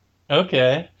Noid.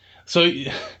 Okay. So,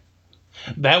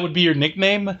 that would be your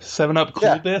nickname? 7-Up Cool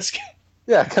Yeah. Disc?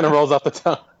 Yeah, kind of rolls off the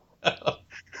tongue.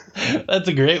 That's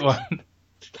a great one.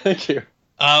 Thank you.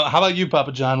 How about you,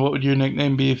 Papa John? What would your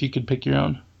nickname be if you could pick your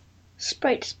own?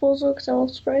 Sprite disposal, because I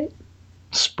love Sprite.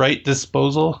 Sprite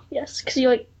Disposal? Yes, because you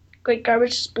like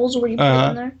garbage disposal where you put it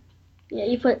in there. Yeah,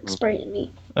 you put Sprite in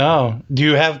me. Oh. Do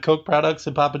you have Coke products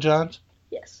at Papa John's?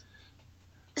 Yes.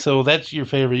 So that's your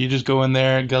favorite. You just go in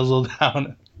there and guzzle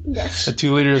down Yes. a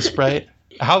 2-liter of Sprite.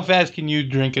 How fast can you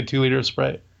drink a 2-liter of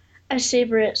Sprite? I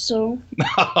savor it, so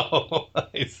Oh,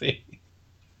 I see.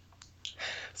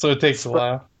 So it takes a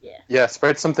while. Yeah,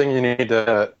 Sprite's something you need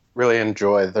to really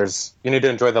enjoy. You need to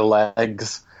enjoy the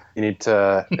legs. You need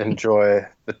to enjoy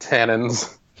the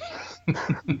tannins.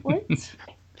 what?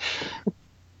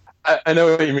 I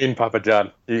know what you mean, Papa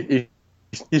John. You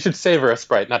should savor a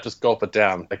Sprite, not just gulp it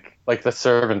down like the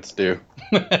servants do.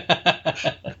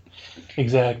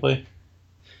 Exactly.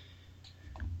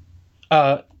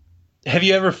 Have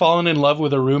you ever fallen in love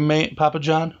with a roommate, Papa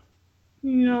John?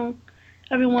 No.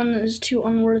 Everyone is too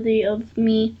unworthy of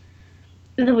me.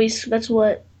 At least that's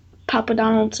what Papa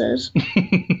Donald says.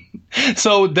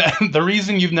 So the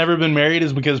reason you've never been married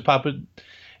is because Papa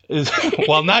is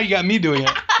well, now you got me doing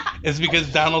it. It's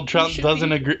because Donald Trump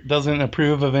doesn't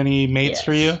approve of any mates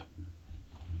for you.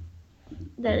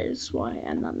 That is why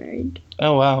I'm not married.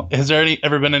 Oh wow! Has there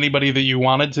ever been anybody that you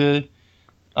wanted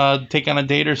to take on a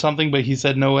date or something, but he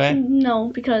said no way? No,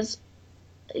 because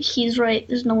he's right.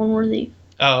 There's no one worthy.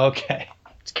 Oh, okay.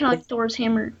 It's kind of like Thor's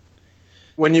hammer.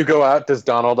 When you go out, does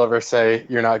Donald ever say,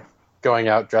 "You're not going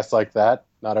out dressed like that,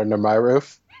 not under my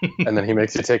roof," and then he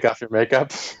makes you take off your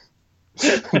makeup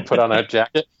and put on a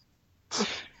jacket?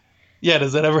 Yeah,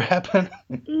 does that ever happen?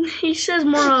 He says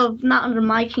more of not under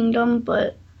my kingdom,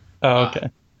 but Oh, okay.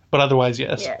 But otherwise,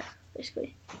 yes. yeah,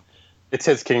 basically. It's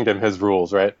his kingdom, his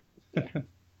rules, right? How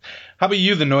about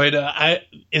you, the Noid?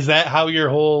 Is that how your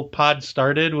whole pod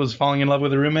started? Was falling in love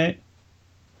with a roommate?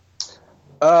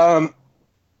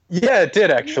 Yeah, it did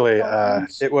actually.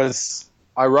 It was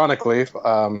ironically,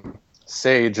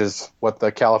 Sage is what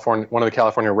one of the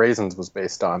California raisins was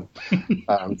based on.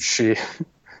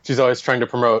 She's always trying to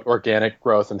promote organic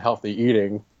growth and healthy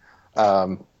eating,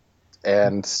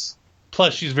 and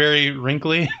Plus, she's very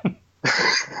wrinkly.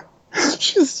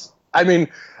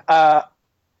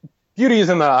 beauty is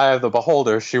in the eye of the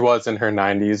beholder. She was in her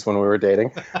 90s when we were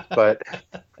dating, but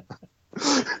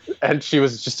and she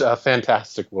was just a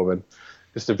fantastic woman,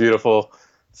 just a beautiful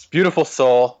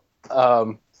soul.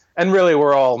 And really,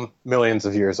 we're all millions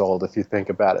of years old if you think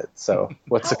about it. So,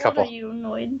 what's How a couple? old are you,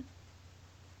 Noid?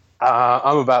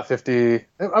 I'm about 50.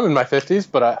 I'm in my 50s,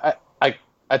 but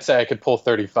I'd say I could pull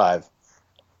 35.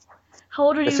 How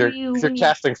old are If you're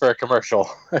casting for a commercial,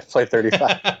 I play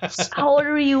 35. How old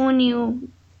were you when you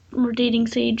were dating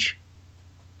Sage?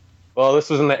 Well, this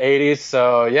was in the 80s,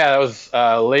 so yeah, that was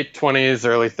late 20s,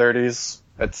 early 30s,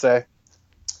 I'd say.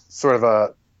 Sort of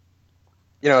a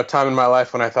time in my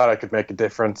life when I thought I could make a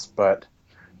difference, but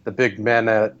the big men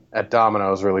at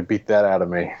Domino's really beat that out of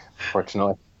me,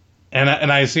 fortunately. And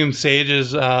I assume Sage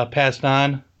is passed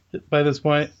on by this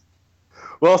point?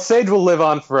 Well, Sage will live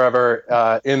on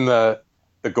forever in the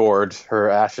gourd. Her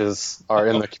ashes are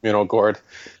in the communal gourd,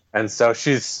 and so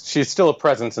she's still a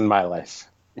presence in my life.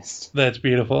 That's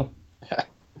beautiful. Yeah.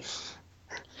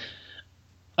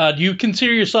 Do you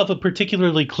consider yourself a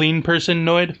particularly clean person,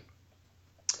 Noid?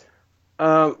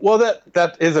 Well,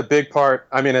 that is a big part.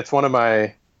 I mean, it's one of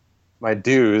my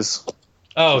dues.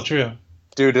 Oh, true.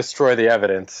 Do destroy the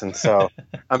evidence, and so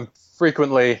I'm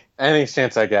frequently, any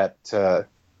chance I get, to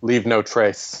leave no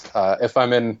trace. If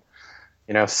I'm in,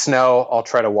 snow, I'll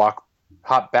try to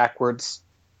hop backwards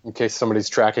in case somebody's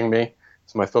tracking me,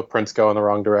 so my footprints go in the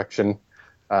wrong direction.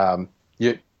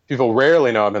 People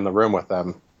rarely know I'm in the room with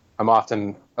them. I'm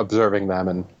often observing them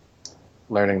and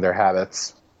learning their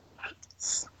habits.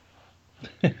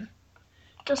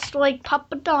 Just like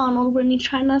Papa Donald when he's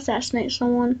trying to assassinate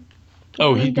someone.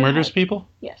 Oh, he murders people?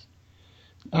 Yes.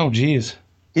 Oh, geez.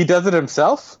 He does it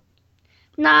himself?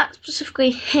 Not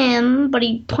specifically him, but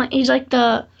he's like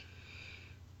the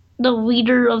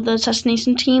leader of the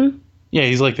assassination team. Yeah,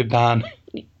 he's like the Don.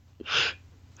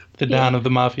 The Don of the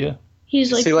Mafia.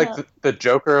 He's like Is he like the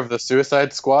Joker of the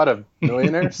Suicide Squad of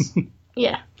millionaires?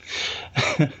 Yeah.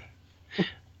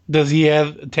 Does he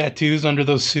have tattoos under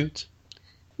those suits?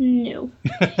 No.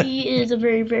 He is a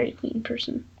very, very clean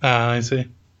person. I see.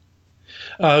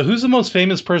 Who's the most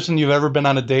famous person you've ever been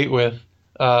on a date with?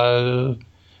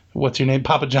 What's your name?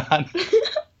 Papa John?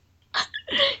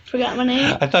 Forgot my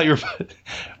name. I thought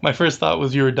my first thought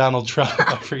was you were Donald Trump.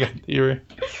 I forgot that you were.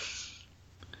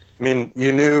 I mean,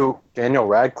 you knew Daniel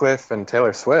Radcliffe and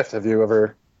Taylor Swift. Have you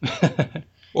ever...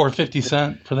 Or 50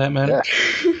 Cent, for that matter.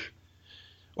 Yeah.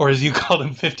 Or as you called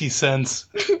him, 50 cents.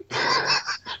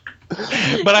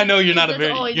 But I know you're not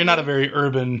a very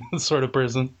urban sort of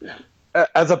person.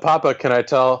 As a papa, can I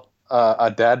tell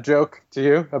a dad joke to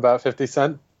you about 50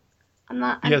 Cent? I'm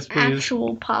not an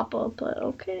actual papa, but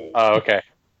okay. Oh, okay.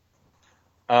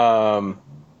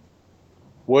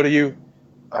 What do you...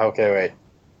 Okay, wait.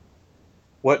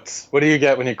 What do you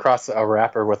get when you cross a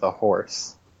rapper with a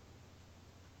horse?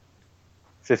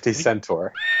 50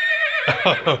 Centaur.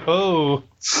 Oh.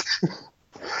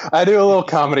 I do a little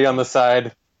comedy on the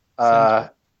side.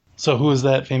 So who was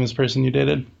that famous person you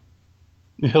dated?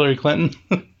 Hillary Clinton?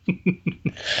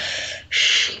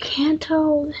 Shh, can't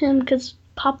tell him because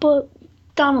Papa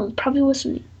Donald probably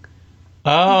listening.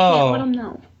 Oh. Can't let him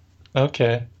know.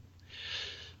 Okay.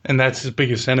 And that's his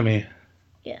biggest enemy.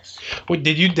 Yes. Wait,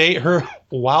 did you date her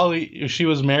while she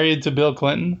was married to Bill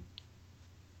Clinton?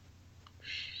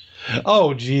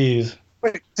 Oh, geez.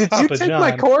 Wait, did Papa you take John.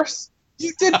 my course?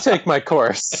 You did take my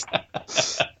course.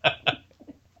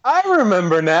 I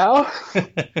remember now.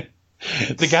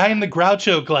 The guy in the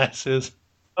Groucho glasses.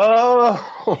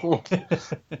 Oh.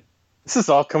 This is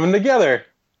all coming together.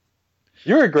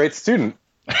 You're a great student.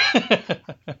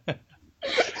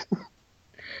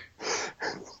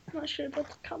 I'm not sure about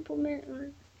the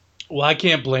compliment. Well, I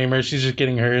can't blame her. She's just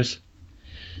getting hers.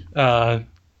 It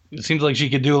seems like she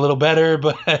could do a little better,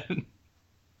 but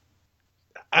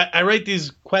I write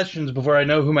these questions before I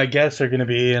know who my guests are going to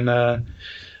be, and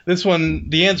this one,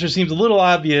 the answer seems a little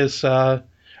obvious. Are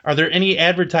there any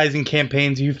advertising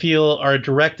campaigns you feel are a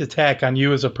direct attack on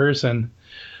you as a person?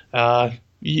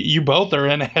 You both are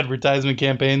in advertisement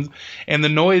campaigns, and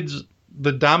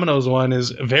the Domino's one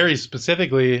is very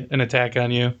specifically an attack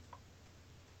on you.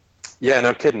 Yeah,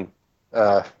 no kidding.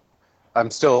 I'm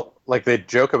still, like they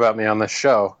joke about me on this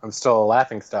show, I'm still a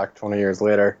laughingstock 20 years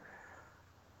later.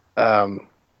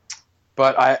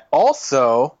 But I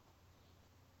also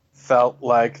felt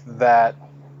like that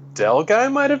Dell guy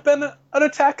might have been an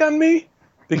attack on me,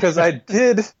 because I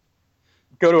did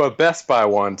go to a Best Buy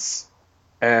once,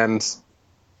 and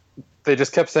they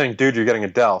just kept saying, "Dude, you're getting a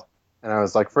Dell." And I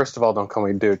was like, first of all, don't call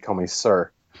me dude, call me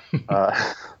sir.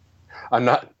 I'm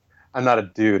not a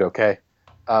dude, okay?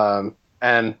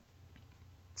 And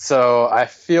so I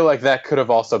feel like that could have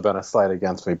also been a slight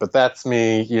against me, but that's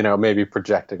me, maybe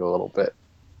projecting a little bit.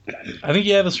 I think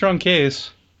you have a strong case.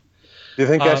 Do you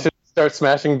think I should start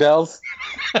smashing Dells?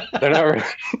 They're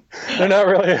not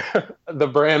really the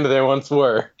brand they once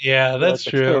were. Yeah, that's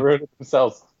true. They ruined it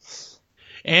themselves.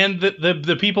 And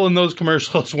the people in those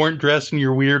commercials weren't dressed in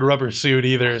your weird rubber suit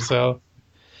either, so.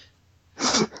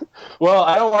 Well,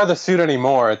 I don't wear the suit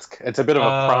anymore. It's a bit of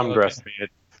a prom dress.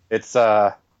 It's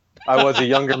I was a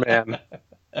younger man.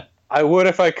 I would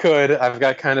if I could. I've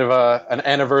got kind of an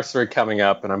anniversary coming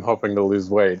up, and I'm hoping to lose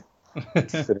weight. Why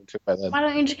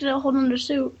don't you just get a whole other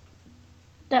suit?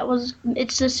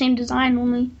 It's the same design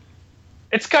only.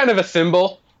 It's kind of a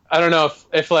symbol. I don't know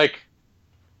if like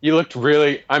you looked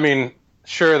really. I mean,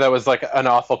 sure, that was like an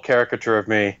awful caricature of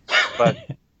me, but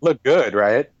look good,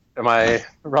 right? Am I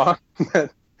wrong?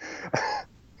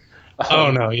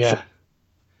 Oh no, yeah.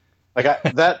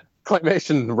 That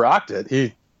claymation rocked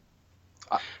it.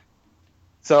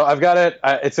 So I've got it.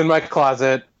 It's in my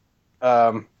closet.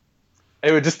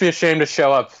 it would just be a shame to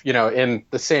show up, in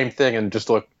the same thing and just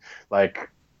look like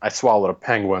I swallowed a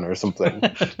penguin or something.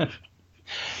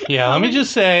 Yeah, let me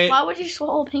just say, Why would you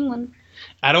swallow a penguin?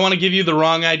 I don't want to give you the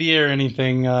wrong idea or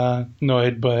anything,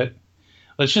 Noid, but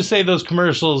let's just say those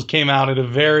commercials came out at a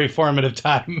very formative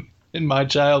time in my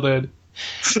childhood,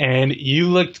 and you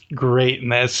looked great in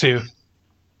that suit.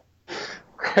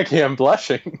 Cracky, I'm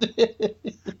blushing.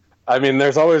 I mean,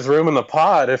 there's always room in the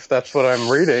pod if that's what I'm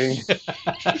reading.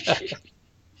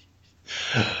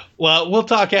 Well, we'll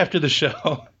talk after the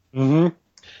show. Mm-hmm.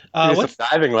 What's some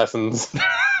diving lessons.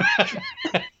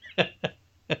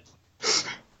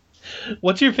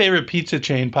 What's your favorite pizza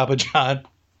chain, Papa John?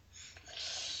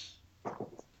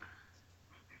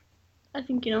 I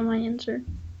think you know my answer.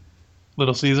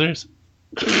 Little Caesars?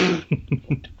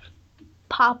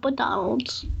 Papa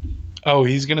Donald's. Oh,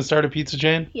 he's going to start a pizza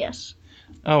chain? Yes.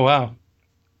 Oh, wow.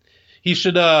 He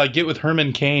should get with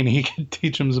Herman Cain. He could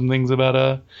teach him some things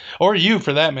about, or you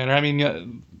for that matter. I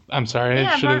mean, I'm sorry.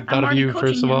 Yeah, I should have thought of already you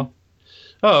first of coaching all.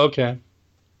 Oh, okay.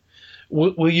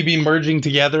 Will you be merging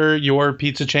together your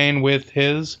pizza chain with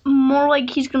his? More like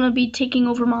he's going to be taking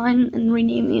over mine and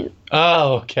renaming it.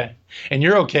 Oh, okay. And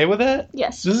you're okay with that?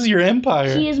 Yes. This is your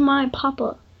empire. He is my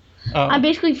papa. Oh. I'm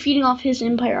basically feeding off his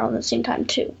empire at the same time,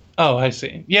 too. Oh, I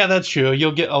see. Yeah, that's true.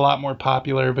 You'll get a lot more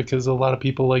popular because a lot of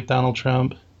people like Donald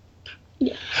Trump.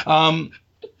 Yeah.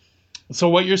 So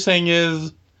what you're saying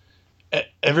is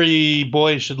every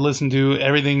boy should listen to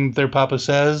everything their papa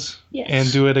says Yes.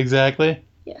 and do it exactly?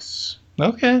 Yes.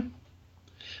 Okay.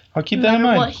 I'll keep No that in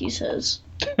matter mind. what he says.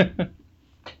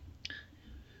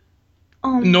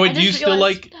 Noid, I do you just still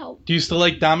realized how-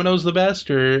 Domino's the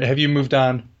best, or have you moved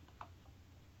on?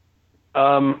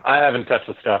 I haven't touched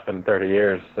the stuff in 30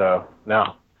 years, so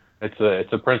no. It's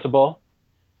a principle.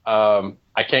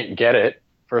 I can't get it.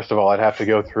 First of all, I'd have to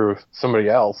go through somebody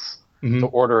else to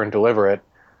order and deliver it.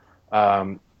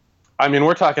 I mean,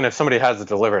 we're talking if somebody has it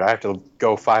delivered, I have to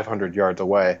go 500 yards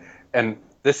away. And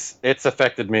it's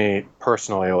affected me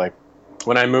personally. Like,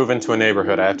 when I move into a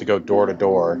neighborhood, I have to go door to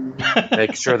door,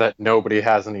 make sure that nobody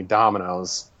has any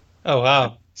Domino's. Oh,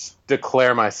 wow.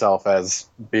 Declare myself as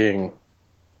being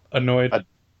Annoyed.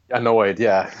 annoyed,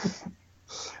 yeah.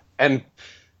 And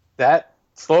that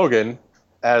slogan,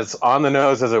 as on the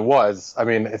nose as it was, I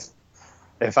mean,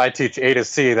 if I teach A to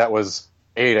C, that was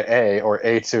A to A, or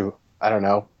A to, I don't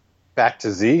know, back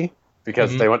to Z,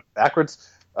 because they went backwards.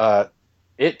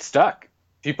 It stuck.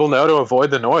 People know to avoid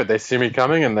the Noid. They see me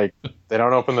coming and they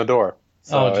don't open the door.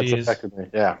 So it's affected me.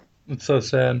 Yeah. It's so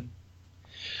sad.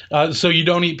 So you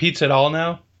don't eat pizza at all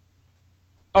now?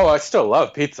 Oh, I still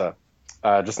love pizza,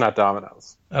 just not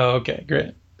Domino's. Oh, okay,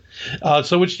 great.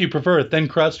 So which do you prefer, thin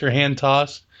crust or hand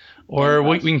tossed? Or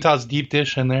we can toss deep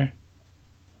dish in there.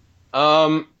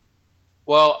 Well,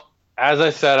 as I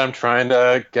said, I'm trying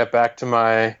to get back to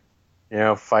my,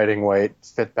 fighting weight,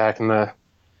 fit back in the.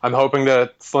 I'm hoping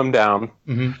to slim down.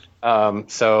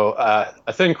 So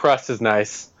a thin crust is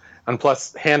nice, and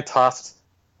plus hand tossed.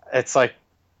 It's like,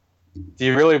 do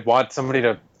you really want somebody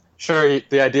to? Sure,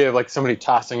 the idea of like somebody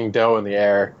tossing dough in the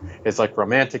air is like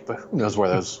romantic, but who knows where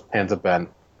those hands have been?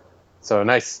 So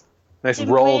nice It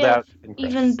rolled may have out.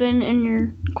 even been in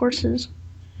your courses.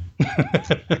 You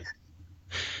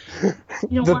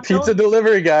don't The want pizza those?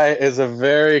 delivery guy is a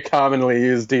very commonly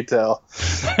used detail.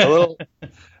 A little,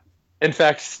 in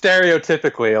fact,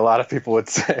 stereotypically, a lot of people would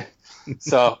say.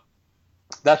 So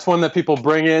that's one that people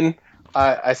bring in.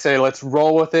 I say let's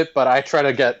roll with it, but I try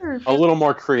to get a little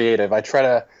more creative. I try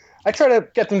to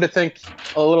get them to think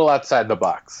a little outside the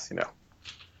box.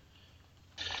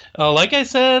 Like I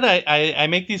said, I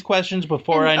make these questions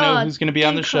before I know who's going to be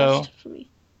on the thin show. crust for me.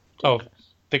 Oh,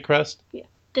 thick crust? Yeah,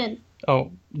 thin.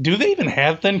 Oh, do they even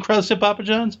have thin crust at Papa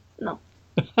John's? No.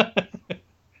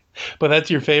 But that's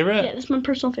your favorite? Yeah, that's my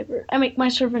personal favorite. I make my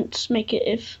servants make it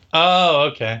if.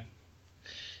 Oh, okay.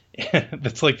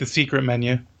 That's like the secret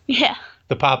menu, Yeah.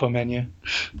 the Papa menu.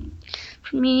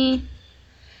 For me,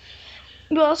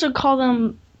 we also call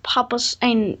them Papa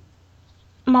and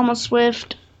Mama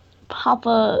Swift,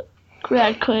 Papa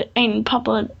Radcliffe, and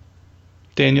Papa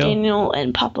Daniel,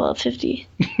 and Papa 50.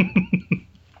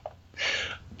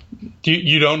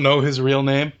 You don't know his real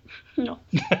name? No.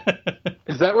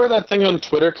 Is that where that thing on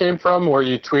Twitter came from, where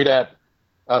you tweet at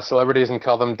celebrities and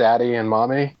call them daddy and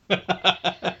mommy?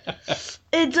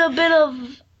 It's a bit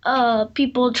of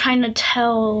people trying to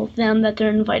tell them that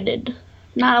they're invited.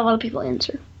 Not a lot of people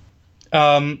answer.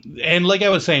 And like I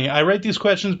was saying, I write these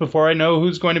questions before I know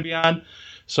who's going to be on,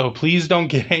 so please don't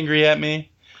get angry at me.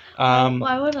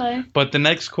 Why would I? But the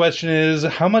next question is,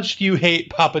 how much do you hate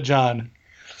Papa John?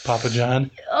 Papa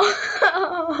John?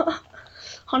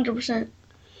 100%.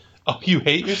 Oh, you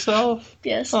hate yourself?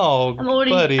 Yes. Oh,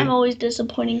 buddy. I'm always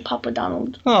disappointing Papa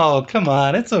Donald. Oh, come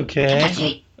on. It's Touch okay.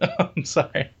 me. I'm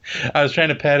sorry. I was trying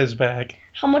to pat his back.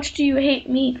 How much do you hate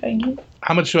me, Craigie?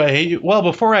 How much do I hate you? Well,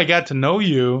 before I got to know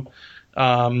you,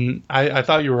 I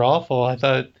thought you were awful. I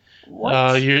thought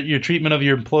What? your treatment of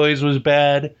your employees was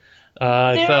bad.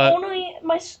 I They're thought only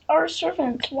our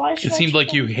servants. Why should it I seemed treat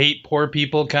like you them? hate poor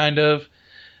people, kind of.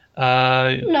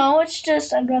 No, it's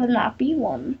just I'd rather not be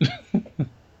one.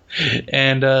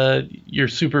 And you're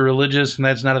super religious, and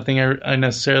that's not a thing I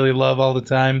necessarily love all the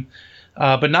time.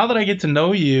 But now that I get to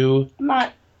know you, I'm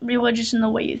not religious in the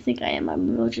way you think I am.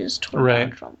 I'm religious toward Right.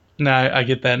 Donald Trump. no, I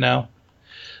get that now.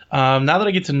 Now that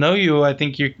I get to know you, I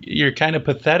think you're kind of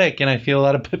pathetic, and I feel a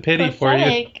lot of pity for you.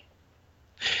 Pathetic?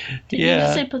 Did you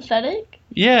just say pathetic?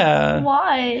 Yeah,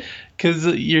 Why? because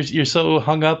you're so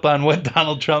hung up on what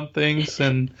Donald Trump thinks,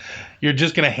 and you're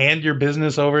just gonna hand your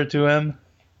business over to him.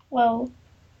 Well,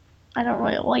 I don't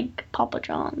really like Papa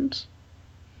John's.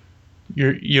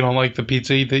 You don't like the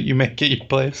pizza that you make at your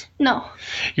place? No.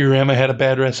 Your grandma had a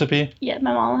bad recipe? Yeah,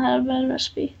 my mom had a bad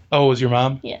recipe. Oh, it was your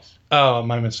mom? Yes. Oh,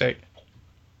 my mistake.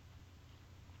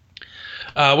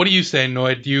 What do you say,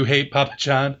 Noid? Do you hate Papa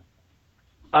John?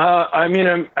 I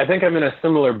mean, I think I'm in a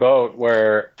similar boat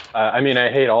where, I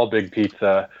hate all big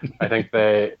pizza. I think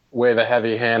they wave a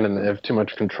heavy hand and they have too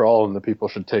much control, and the people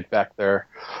should take back their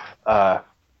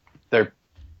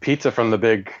pizza from the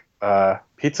big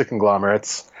pizza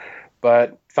conglomerates.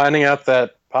 But finding out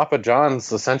that Papa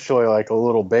John's essentially like a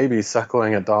little baby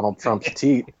suckling at Donald Trump's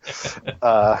teat,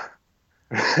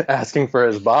 asking for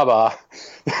his baba,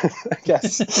 I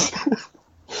guess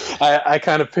I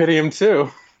kind of pity him too.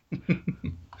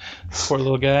 Poor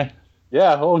little guy.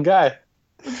 Yeah, old guy.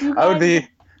 I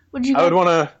would want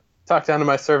to talk down to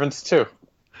my servants too.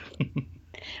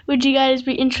 Would you guys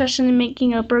be interested in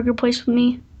making a burger place with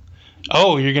me?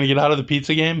 Oh, you're gonna get out of the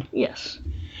pizza game? Yes.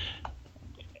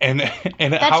 And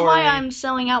That's how why are I'm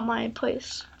selling out my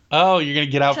place. Oh, you're gonna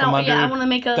get out from under I want to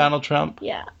make a Donald Trump?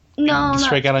 Yeah. No.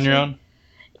 Strike out on your own?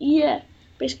 Yeah,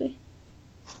 basically.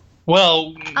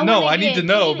 Well, no, I need to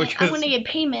know I'm because going to get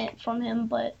payment from him,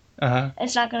 but uh-huh.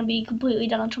 it's not going to be completely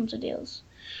Donald Trump's ideas.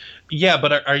 Yeah,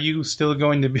 but are you still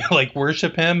going to be like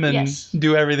worship him and Yes.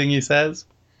 do everything he says?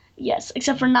 Yes,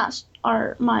 except for not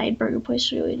my burger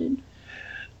place related.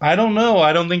 I don't know.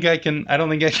 I don't think I can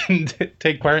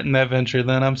take part in that venture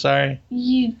then. I'm sorry.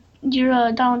 You're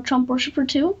a Donald Trump worshiper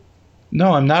too?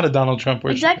 No, I'm not a Donald Trump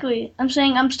worshiper. Exactly. I'm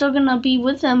saying I'm still going to be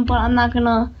with him, but I'm not going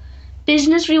to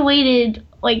business related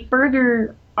like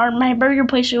burger or my burger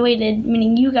place related,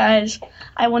 meaning you guys,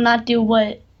 I will not do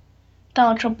what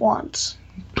Donald Trump wants.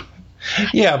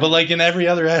 Yeah, but like in every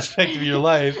other aspect of your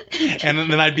life, and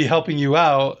then I'd be helping you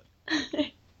out.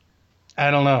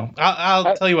 I don't know.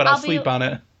 I'll tell you what. I'll sleep on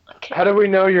it. Okay. How do we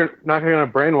know you're not going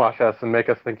to brainwash us and make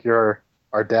us think you're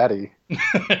our daddy?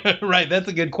 Right, that's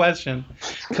a good question.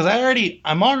 Because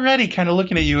I'm already kind of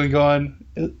looking at you and going,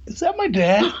 "Is that my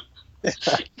dad?"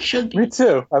 Should be. Me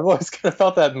too. I've always kind of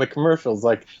felt that in the commercials.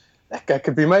 Like, that guy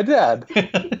could be my dad.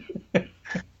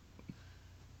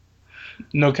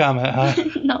 No comment, huh?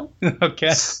 No.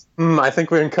 Okay. I think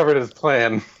we uncovered his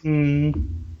plan.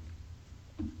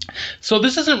 So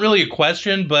this isn't really a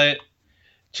question, but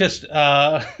just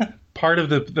part of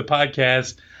the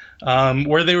podcast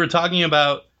where they were talking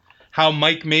about how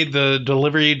Mike made the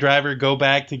delivery driver go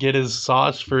back to get his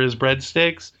sauce for his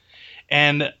breadsticks.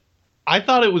 And I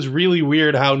thought it was really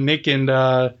weird how Nick and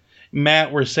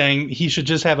Matt were saying he should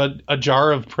just have a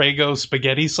jar of Prego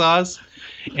spaghetti sauce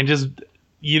and just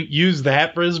use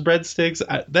that for his breadsticks.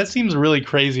 That seems really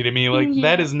crazy to me. Like,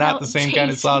 that is not the same kind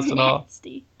of sauce at all.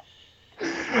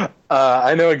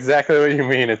 I know exactly what you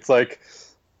mean. It's like,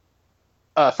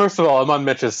 first of all, I'm on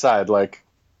Mitch's side. Like,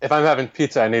 if I'm having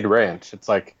pizza, I need ranch. It's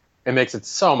like, it makes it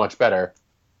so much better.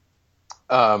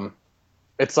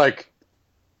 It's like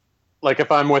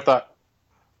if I'm with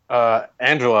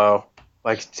Angelo,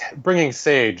 like bringing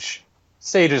Sage.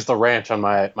 Sage is the ranch on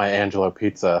my Angelo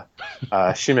pizza.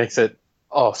 She makes it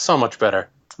so much better.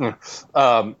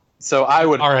 So I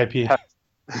would R.I.P. All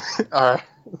right.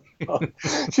 Well,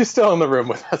 she's still in the room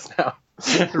with us now.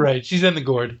 Right, she's in the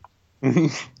gourd.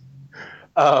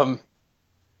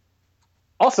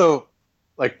 Also,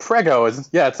 like Prego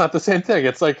it's not the same thing.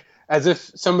 It's like as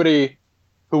if somebody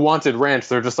who wanted ranch,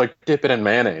 they're just like dip it in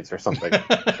mayonnaise or something.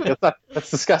 That's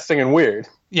disgusting and weird.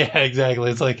 Yeah, exactly.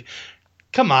 It's like,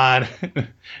 come on,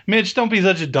 Mitch, don't be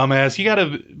such a dumbass.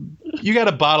 You got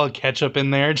a bottle of ketchup in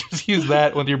there. Just use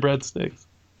that with your breadsticks.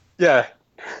 Yeah.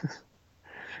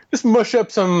 Just mush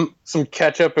up some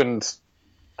ketchup and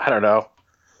I don't know,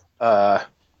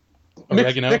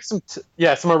 Oregano? Mix some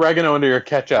some oregano into your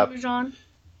ketchup. Parmesan.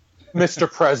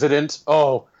 Mr. President.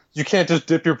 Oh, you can't just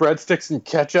dip your breadsticks in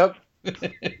ketchup?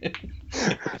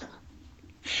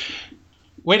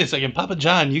 Wait a second, Papa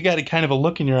John, you got kind of a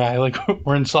look in your eye like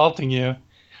we're insulting you.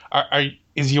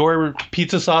 Is your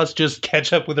pizza sauce just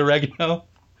ketchup with oregano?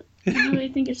 You really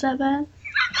think it's that bad?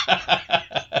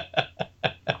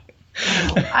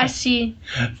 I see.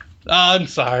 Oh, I'm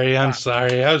sorry.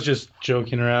 I was just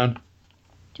joking around.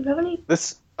 Do you have any?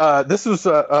 This was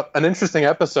an interesting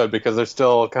episode because they're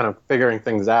still kind of figuring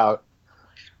things out.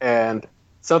 And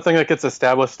something that gets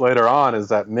established later on is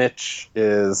that Mitch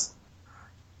is...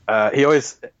 he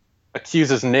always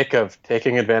accuses Nick of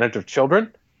taking advantage of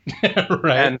children.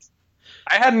 Right. And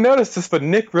I hadn't noticed this, but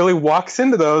Nick really walks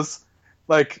into those.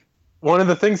 Like, one of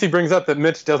the things he brings up that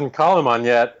Mitch doesn't call him on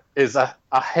yet is a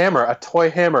hammer, a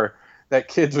toy hammer that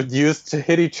kids would use to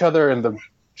hit each other in the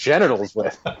genitals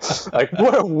with. Like,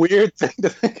 what a weird thing to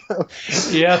think of.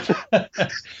 Yeah.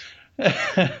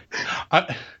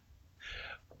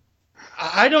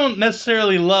 I don't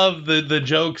necessarily love the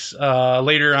jokes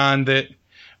later on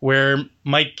where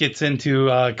Mike gets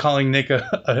into calling Nick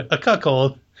a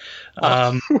cuckold.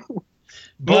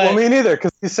 Well, me neither,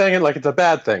 because he's saying it like it's a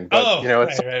bad thing. But,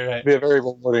 it's right. be a very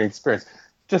rewarding experience.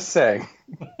 Just saying.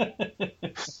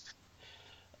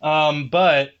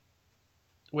 But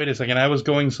wait a second. I was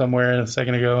going somewhere a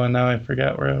second ago, and now I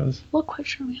forgot where I was. What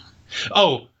question are we on?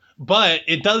 Oh, but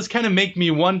it does kind of make me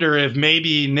wonder if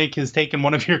maybe Nick has taken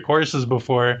one of your courses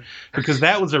before, because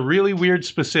that was a really weird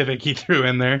specific he threw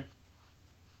in there.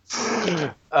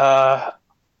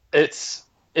 It's...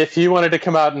 If he wanted to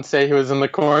come out and say he was in the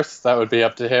course, that would be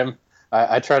up to him.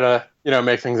 I try to,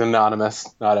 make things anonymous.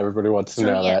 Not everybody wants to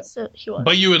know that. So he was.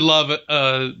 But you would love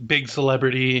a big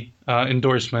celebrity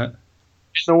endorsement.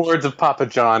 In the words of Papa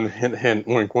John, hint, hint,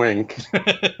 wink, wink.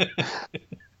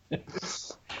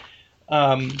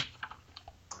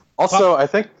 Also, I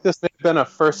think this may have been a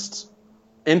first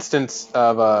instance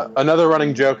of another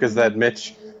running joke is that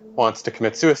Mitch wants to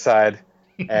commit suicide,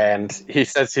 and he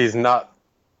says he's not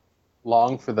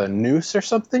long for the noose or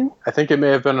something. I think it may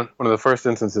have been one of the first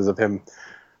instances of him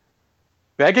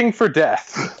begging for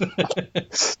death.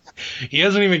 He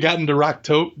hasn't even gotten to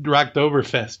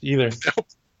Rocktoberfest either.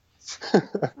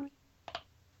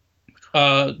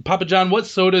 Papa John, what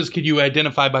sodas could you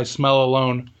identify by smell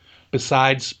alone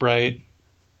besides Sprite?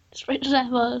 Sprite doesn't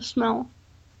have a smell.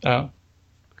 Oh.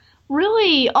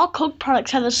 Really, all Coke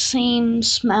products have the same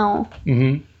smell.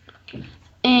 Mm-hmm.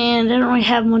 And they don't really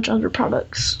have much other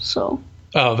products, so...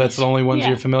 Oh, that's the only ones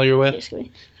you're familiar with?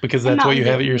 Basically. Because that's what you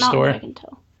have at your store? I can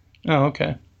tell. Oh,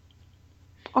 okay.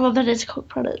 Although that is a Coke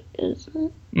product, isn't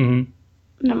it? Mm-hmm.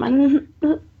 No, mind.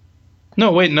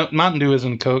 No, wait, no, Mountain Dew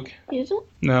isn't Coke. Is it?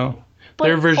 No. But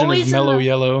their version always is Mellow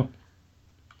Yellow.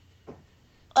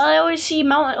 I always see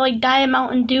Diet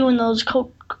Mountain Dew in those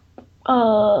Coke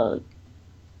soda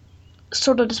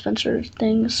dispenser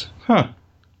things. Huh.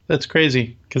 That's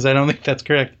crazy, because I don't think that's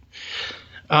correct.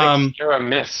 Sierra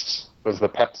Mist was the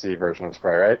Pepsi version of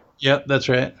Sprite, right? Yep, that's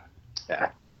right. Yeah.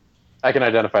 I can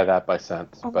identify that by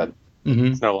scent, but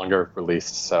it's no longer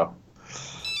released, so...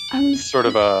 sort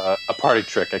of a party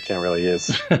trick I can't really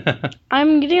use.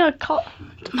 I'm getting a call.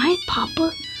 My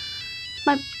Papa?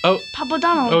 Papa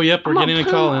Donald. Oh, yep, we're getting a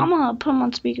call in. I'm going to put him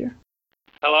on speaker.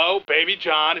 Hello, Baby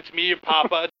John. It's me, your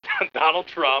Papa, Donald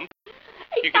Trump.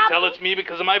 Hey, you can tell it's me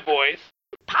because of my voice.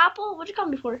 Papa? What'd you call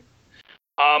me for?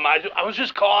 I was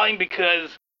just calling because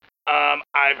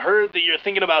I've heard that you're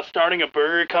thinking about starting a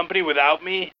burger company without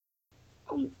me.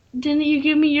 Didn't you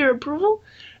give me your approval?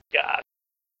 Yeah.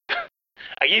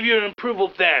 I gave you an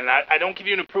approval then. I don't give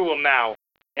you an approval now.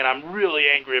 And I'm really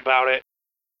angry about it.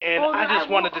 And I just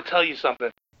wanted to tell you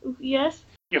something. Yes?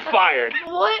 You're fired.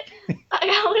 What?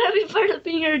 How would I be fired of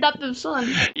being your adoptive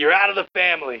son? You're out of the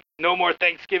family. No more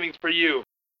Thanksgivings for you.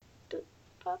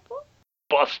 Papa?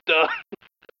 Busta.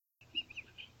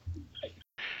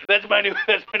 That's my new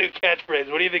catchphrase.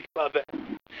 What do you think about that?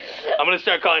 I'm gonna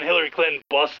start calling Hillary Clinton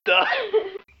Busta.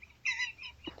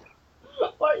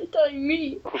 Why are you telling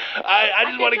me? I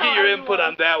just want to get your input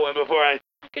on that one before I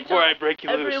break you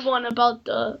loose. Everyone about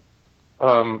the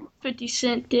 50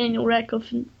 Cent, Daniel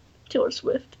Radcliffe, and Taylor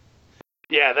Swift.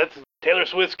 Yeah, Taylor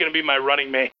Swift's gonna be my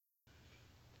running mate.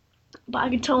 But I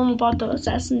can tell them about the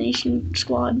assassination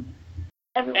squad.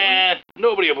 Everyone.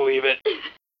 Nobody will believe it.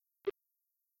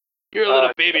 You're a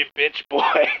little baby bitch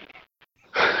boy.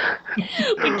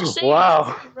 But you're saying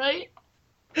wow. Right?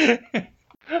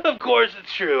 Of course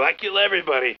it's true. I kill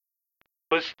everybody.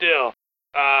 But still,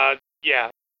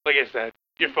 yeah, like I said,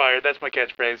 you're fired. That's my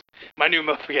catchphrase. My new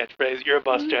catchphrase. You're a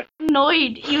buster. No,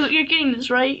 you're getting this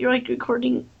right. You're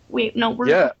recording Wait, no, we're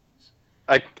Yeah.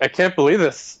 I can't believe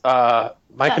this. My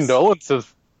Yes.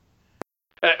 condolences.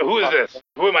 Who is this?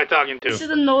 Who am I talking to? This is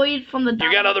Noid from the.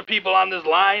 You got other people on this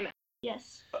line?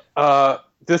 Yes.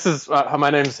 This is my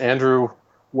name's Andrew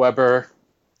Weber.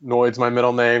 Noid's my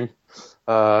middle name.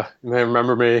 You may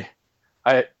remember me.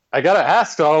 I gotta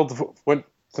ask, Donald,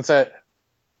 since I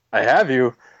have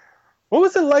you, what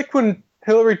was it like when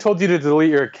Hillary told you to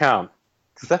delete your account?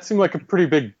 Because that seemed like a pretty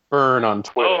big burn on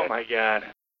Twitter. Oh my God.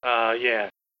 Yeah.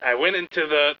 I went into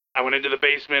the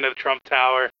basement of the Trump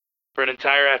Tower for an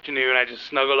entire afternoon. I just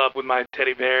snuggled up with my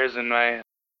teddy bears and my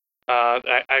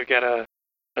I've got a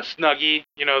Snuggie,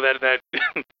 you know, that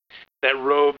that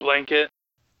robe blanket.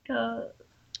 Of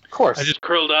course. I just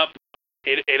curled up,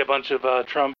 ate a bunch of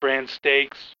Trump brand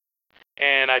steaks,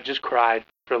 and I just cried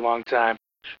for a long time.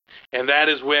 And that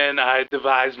is when I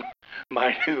devised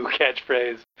my new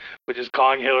catchphrase, which is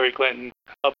calling Hillary Clinton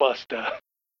a busta.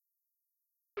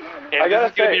 And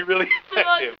this is going to be really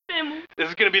effective. This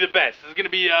is going to be the best. This is going to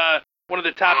be one of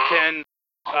the top 10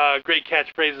 great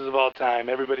catchphrases of all time.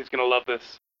 Everybody's going to love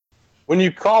this. When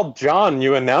you called John,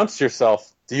 you announced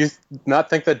yourself. Do you not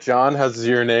think that John has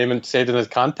your name saved in his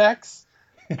contacts?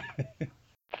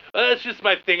 That's just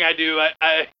my thing I do.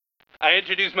 I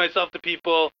introduce myself to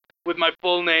people with my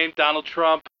full name, Donald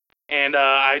Trump, and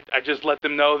I just let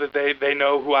them know that they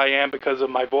know who I am because of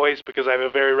my voice, because I have a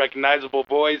very recognizable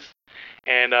voice.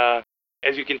 And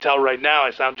as you can tell right now,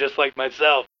 I sound just like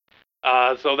myself.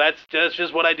 So that's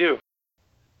just what I do.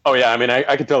 Oh, yeah. I mean,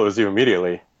 I could tell it was you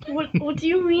immediately. What do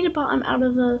you mean about I'm out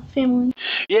of the family?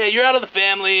 Yeah, you're out of the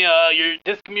family. You're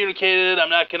discommunicated. I'm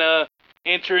not going to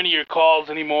answer any of your calls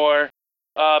anymore.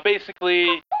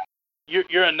 Basically,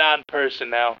 you're a non-person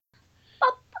now.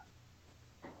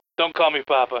 Don't call me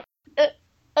Papa.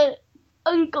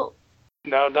 Uncle.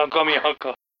 No, don't call me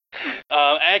Uncle.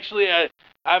 Actually,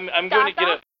 I'm going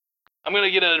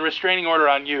to get a restraining order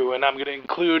on you, and I'm going to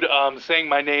include saying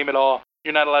my name at all.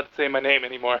 You're not allowed to say my name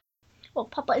anymore. Well,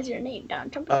 Papa is your name,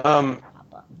 Don.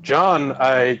 John,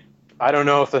 I don't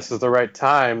know if this is the right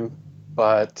time,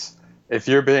 but if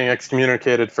you're being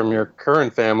excommunicated from your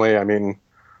current family, I mean,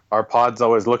 our pod's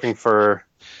always looking for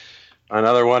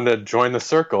another one to join the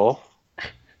circle.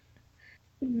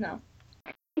 No.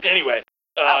 Anyway,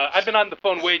 I've been on the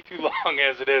phone way too long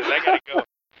as it is. I gotta go.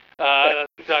 I'll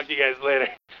talk to you guys later.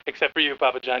 Except for you,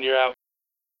 Papa John, you're out.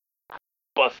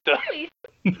 Busta. Please.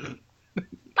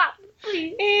 Papa,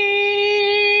 please.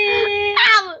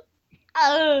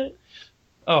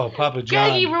 Oh, Papa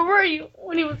John. Gaggy, where were you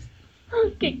when he was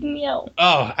kicking me out?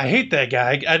 Oh, I hate that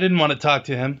guy. I didn't want to talk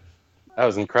to him. That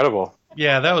was incredible.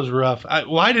 Yeah, that was rough.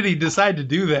 Why did he decide to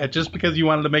do that? Just because he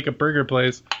wanted to make a burger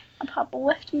place? Papa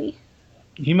left me.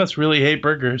 He must really hate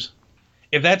burgers.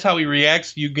 If that's how he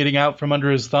reacts to you getting out from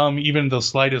under his thumb, even the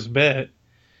slightest bit.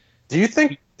 Do you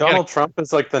think Donald Trump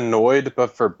is like the Noid,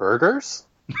 but for burgers?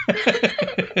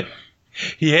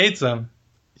 He hates them.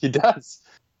 He does.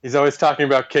 He's always talking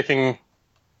about kicking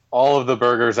all of the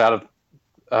burgers out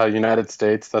of United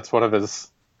States. That's one of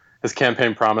his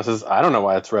campaign promises. I don't know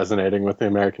why it's resonating with the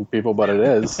American people, but it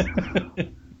is.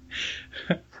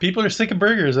 People are sick of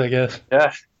burgers, I guess.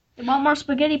 Yeah. They want more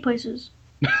spaghetti places.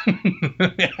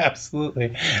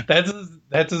 Absolutely. That's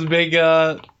his big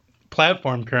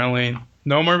platform currently.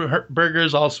 No more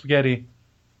burgers, all spaghetti.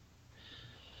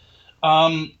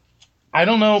 I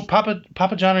don't know,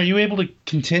 Papa John, are you able to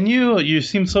continue? You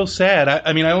seem so sad.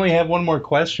 I mean, I only have one more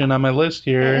question on my list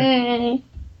here.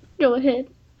 Go ahead.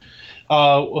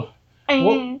 What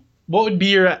would be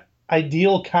your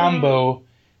ideal combo,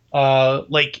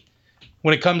 like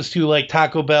when it comes to like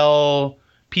Taco Bell,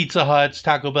 Pizza Huts,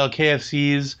 Taco Bell,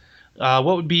 KFCs?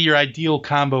 What would be your ideal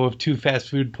combo of two fast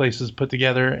food places put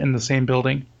together in the same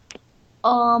building?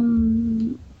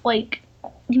 Like,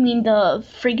 you mean the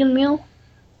freaking meal?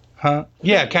 Huh?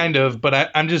 Yeah, kind of.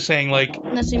 But I'm just saying, like,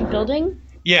 In the same building?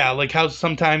 yeah, like how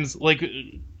sometimes, like,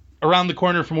 around the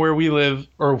corner from where we live,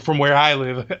 or from where I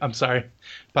live, I'm sorry,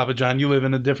 Papa John, you live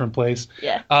in a different place.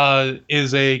 Yeah.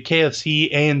 Is a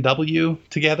KFC A&W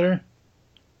together.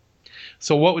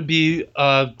 So what would be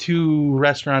two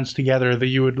restaurants together that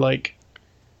you would like?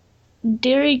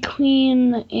 Dairy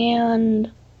Queen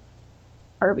and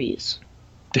Arby's.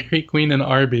 Dairy Queen and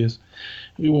Arby's.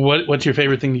 What's your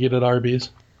favorite thing to get at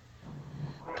Arby's?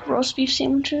 Roast beef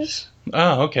sandwiches.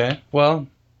 Oh, okay. Well,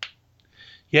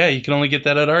 yeah, you can only get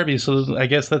that at Arby's, so I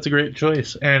guess that's a great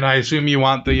choice. And I assume you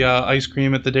want the ice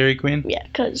cream at the Dairy Queen? Yeah,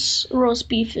 because roast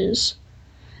beef is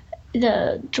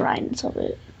the dryness of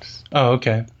it. Oh,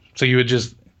 okay. So you would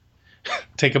just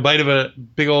take a bite of a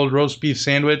big old roast beef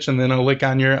sandwich and then a lick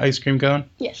on your ice cream cone?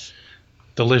 Yes.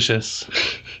 Delicious.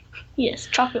 Yes,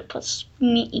 chocolate plus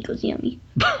meat equals yummy.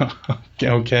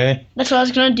 Okay. That's what I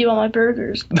was gonna do on my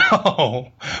burgers.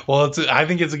 No. Well, I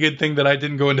think it's a good thing that I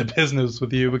didn't go into business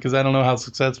with you because I don't know how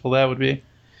successful that would be.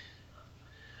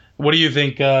 What do you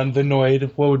think, the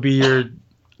Noid? What would be your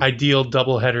ideal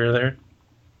doubleheader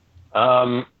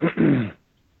there?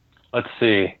 Let's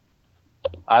see.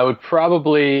 I would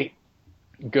probably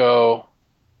go.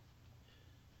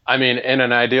 I mean, in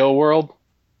an ideal world,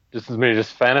 this is me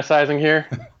just fantasizing here.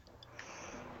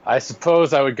 I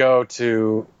suppose I would go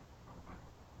to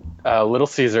Little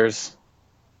Caesars,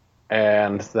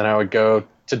 and then I would go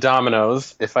to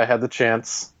Domino's if I had the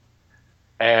chance,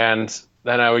 and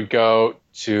then I would go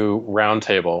to Round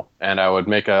Table, and I would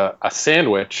make a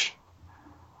sandwich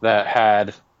that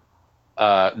had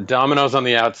Domino's on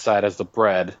the outside as the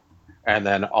bread, and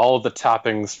then all of the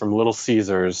toppings from Little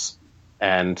Caesars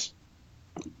and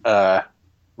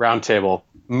Round Table,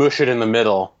 mush it in the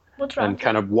middle, and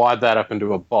kind of wad that up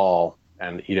into a ball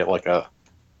and eat it like a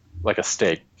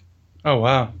steak. Oh,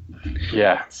 wow.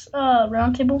 Yeah.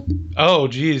 Round Table. Oh,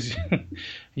 geez.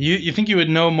 You think you would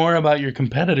know more about your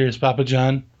competitors, Papa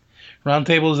John? Round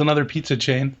Table is another pizza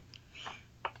chain.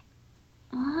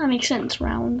 That makes sense.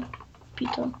 Round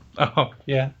pizza. Oh,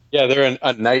 yeah. Yeah, they're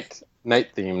a night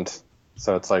themed,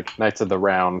 so it's like Knights of the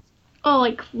Round. Oh,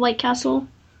 like White Castle.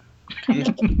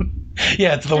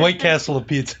 Yeah, it's the White Castle of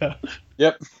pizza.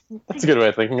 Yep, that's a good way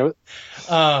of thinking of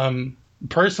it.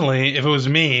 Personally, if it was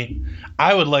me,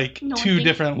 I would like two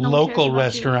different local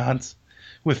restaurants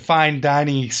with fine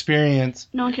dining experience.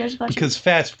 No one cares about you. Because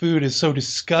fast food is so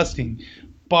disgusting.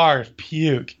 Barf,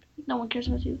 puke. No one cares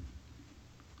about you.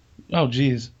 Oh,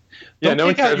 geez. Yeah, no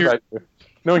one cares about you.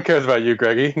 No one cares about you,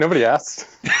 Greggy. Nobody asked.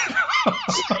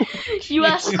 You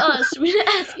asked us. We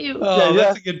didn't ask you. Oh, yeah.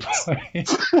 That's a good point.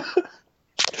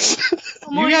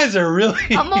 You guys are really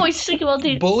I'm always sick about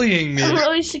these bullying me. I'm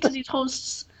always sick of these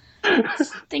hosts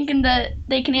thinking that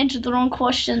they can answer their own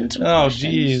questions. Oh,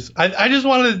 jeez. I just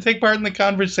wanted to take part in the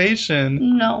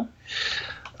conversation. No.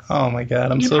 Oh, my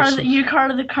God. Your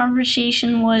part of the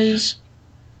conversation was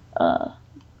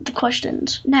the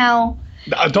questions. Now,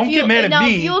 don't get mad at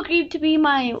me. If you agree to be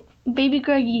my baby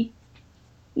Greggy,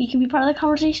 you can be part of the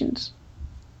conversations.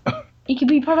 You can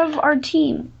be part of our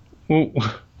team.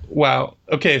 Wow.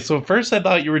 Okay, so first I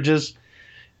thought you were just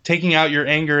taking out your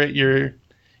anger at your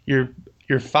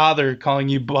father calling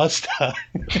you Busta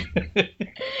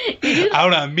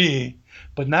out on me.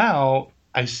 But now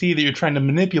I see that you're trying to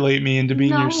manipulate me into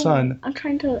being your son. I'm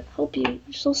trying to help you.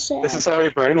 You're so sad. This is how he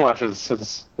brainwashes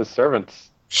his servants.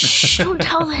 Shh, don't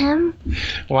tell him.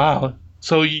 Wow.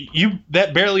 So you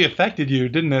that barely affected you,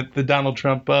 didn't it? The Donald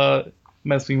Trump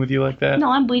messing with you like that? No,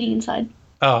 I'm bleeding inside.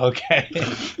 Oh, okay.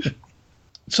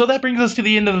 So that brings us to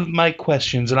the end of my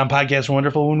questions. And on Podcast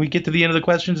Wonderful, when we get to the end of the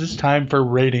questions, it's time for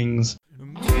ratings.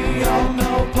 We all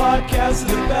know podcasts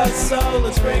are the best, so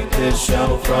let's rate this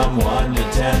show from 1 to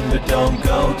 10. But don't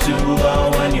go too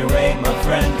low when you rate, my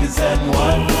friend, because then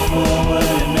wonderful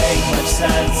wouldn't make much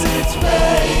sense. It's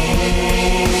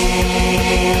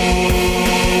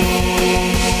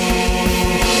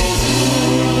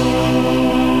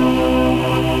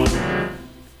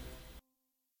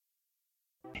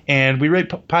And we rate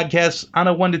podcasts on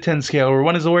a 1 to 10 scale, where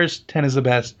 1 is the worst, 10 is the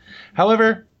best.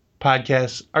 However,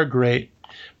 podcasts are great.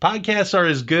 Podcasts are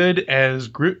as good as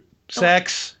group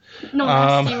sex. No one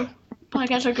asked you.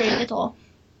 Podcasts are great, that's all.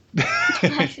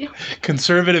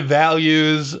 Conservative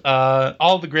values,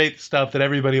 all the great stuff that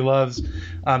everybody loves.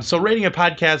 So rating a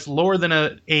podcast lower than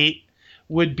an 8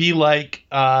 would be like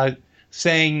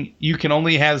saying you can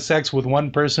only have sex with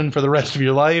one person for the rest of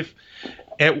your life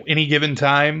at any given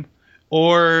time.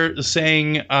 Or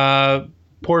saying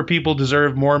poor people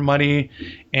deserve more money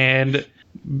and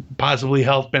possibly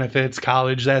health benefits,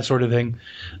 college, that sort of thing.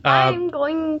 I'm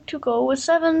going to go with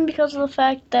 7 because of the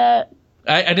fact that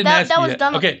I didn't ask that you was that.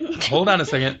 dumb. Okay, hold on a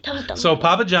second. That was dumb. So,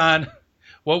 Papa John,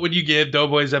 what would you give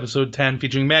Doughboys episode 10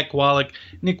 featuring Matt Kowalik,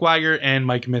 Nick Weiger, and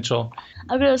Mike Mitchell?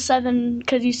 I'll go with 7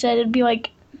 because you said it'd be like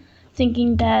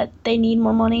thinking that they need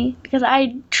more money. Because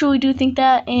I truly do think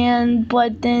that,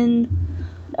 but then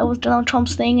that was Donald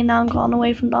Trump's thing, and now I'm gone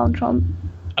away from Donald Trump.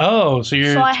 Oh, so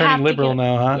you're turning liberal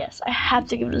now, huh? Yes, I have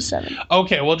to give it a 7.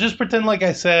 Okay, well, just pretend like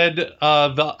I said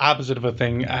the opposite of a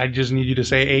thing. I just need you to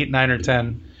say 8, 9, or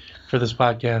 10 for this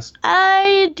podcast.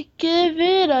 I'd give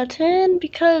it a 10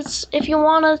 because if you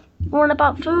want to learn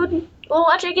about food, well,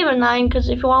 actually, I'd give it a 9 because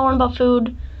if you want to learn about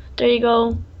food, there you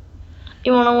go.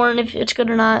 You want to learn if it's good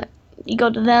or not, you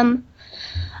go to them.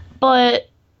 But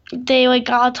they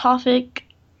got off topic.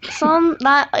 Some,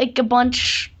 not like a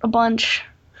bunch.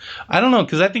 I don't know,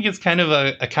 because I think it's kind of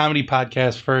a comedy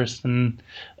podcast first and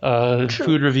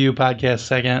food review podcast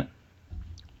second.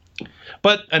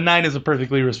 But a 9 is a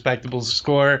perfectly respectable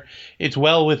score. It's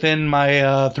well within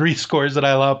my 3 scores that I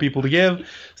allow people to give,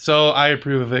 so I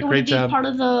approve of it. Great job. Part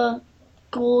of the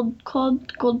gold club,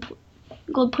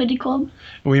 gold plated club.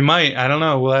 We might. I don't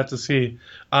know. We'll have to see.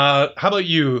 How about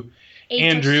you,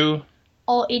 Andrew?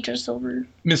 All 8 are silver.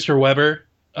 Mr. Weber,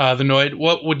 the Noid.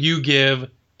 What would you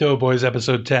give Doughboys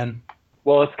episode 10?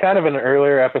 Well, it's kind of an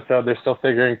earlier episode. They're still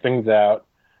figuring things out.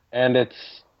 And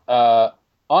it's on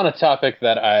a topic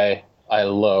that I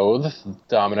loathe,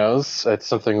 Domino's. It's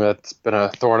something that's been a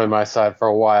thorn in my side for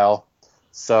a while.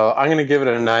 So I'm going to give it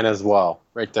a 9 as well,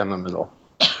 right down the middle.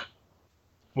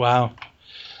 Wow.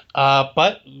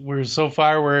 But we're still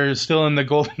in the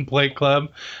Golden Plate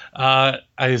Club. I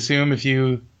assume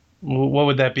what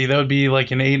would that be? That would be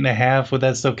like an 8.5. Would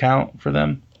that still count for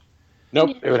them?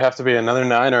 Nope. It would have to be another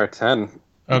 9 or a 10.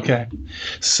 Okay.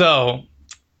 So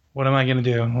what am I going to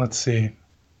do? Let's see.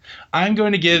 I'm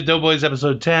going to give Doughboys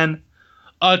episode 10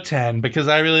 a 10 because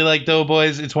I really like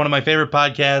Doughboys. It's one of my favorite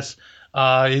podcasts.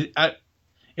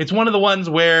 It's one of the ones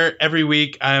where every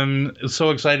week I'm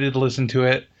so excited to listen to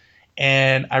it,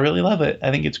 and I really love it. I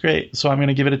think it's great, so I'm going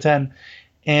to give it a 10.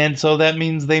 And so that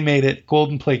means they made it.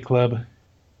 Golden Plate Club.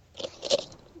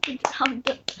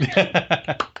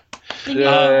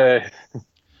 Yay.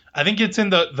 I think it's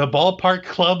in the Ballpark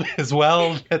Club as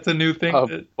well. That's a new thing.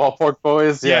 Ballpark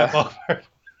Boys, yeah. Ballpark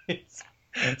Boys.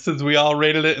 Since we all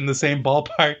rated it in the same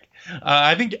ballpark.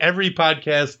 I think every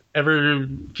podcast ever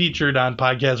featured on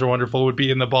Podcasts Are Wonderful would be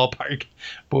in the Ballpark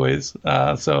Boys.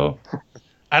 So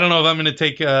I don't know if I'm going to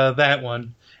take that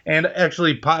one. And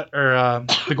actually,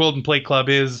 the Golden Plate Club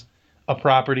is a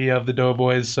property of the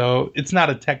Doughboys, so it's not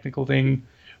a technical thing.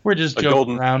 We're just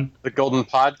joking around. The Golden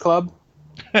Pod Club?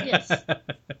 Yes.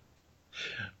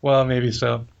 Well, maybe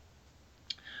so.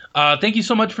 Thank you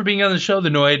so much for being on the show, the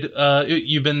Noid.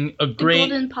 You've been a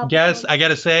great guest. I got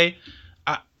to say,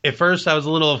 at first I was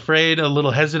a little afraid, a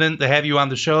little hesitant to have you on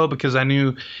the show because I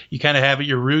knew you kind of have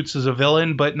your roots as a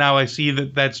villain, but now I see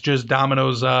that that's just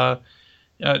Domino's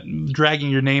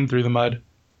dragging your name through the mud.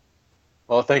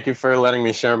 Well, thank you for letting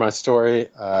me share my story.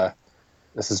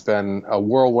 This has been a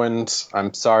whirlwind.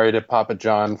 I'm sorry to Papa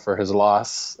John for his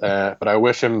loss, but I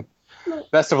wish him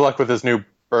best of luck with his new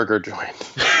burger joint.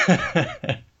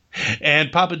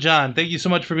 And Papa John, thank you so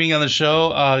much for being on the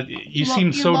show. You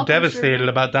seem so devastated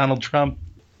about Donald Trump.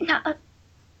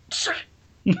 Sir.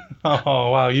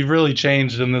 Oh, wow. You've really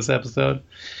changed in this episode.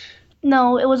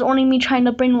 No, it was only me trying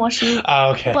to brainwash you.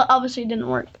 Oh, okay. But obviously it didn't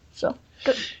work. So,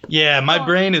 good. Yeah, my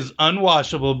brain is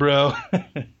unwashable, bro.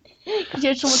 Because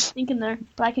there's so much thinking there.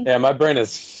 But Yeah, my brain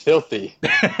is filthy.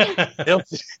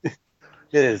 Filthy.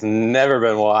 It has never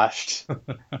been washed.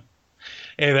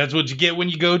 Hey, that's what you get when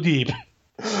you go deep.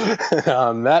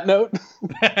 On that note,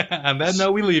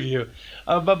 we leave you.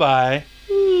 Bye-bye.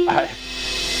 Bye.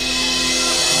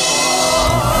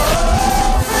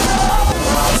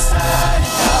 Outside.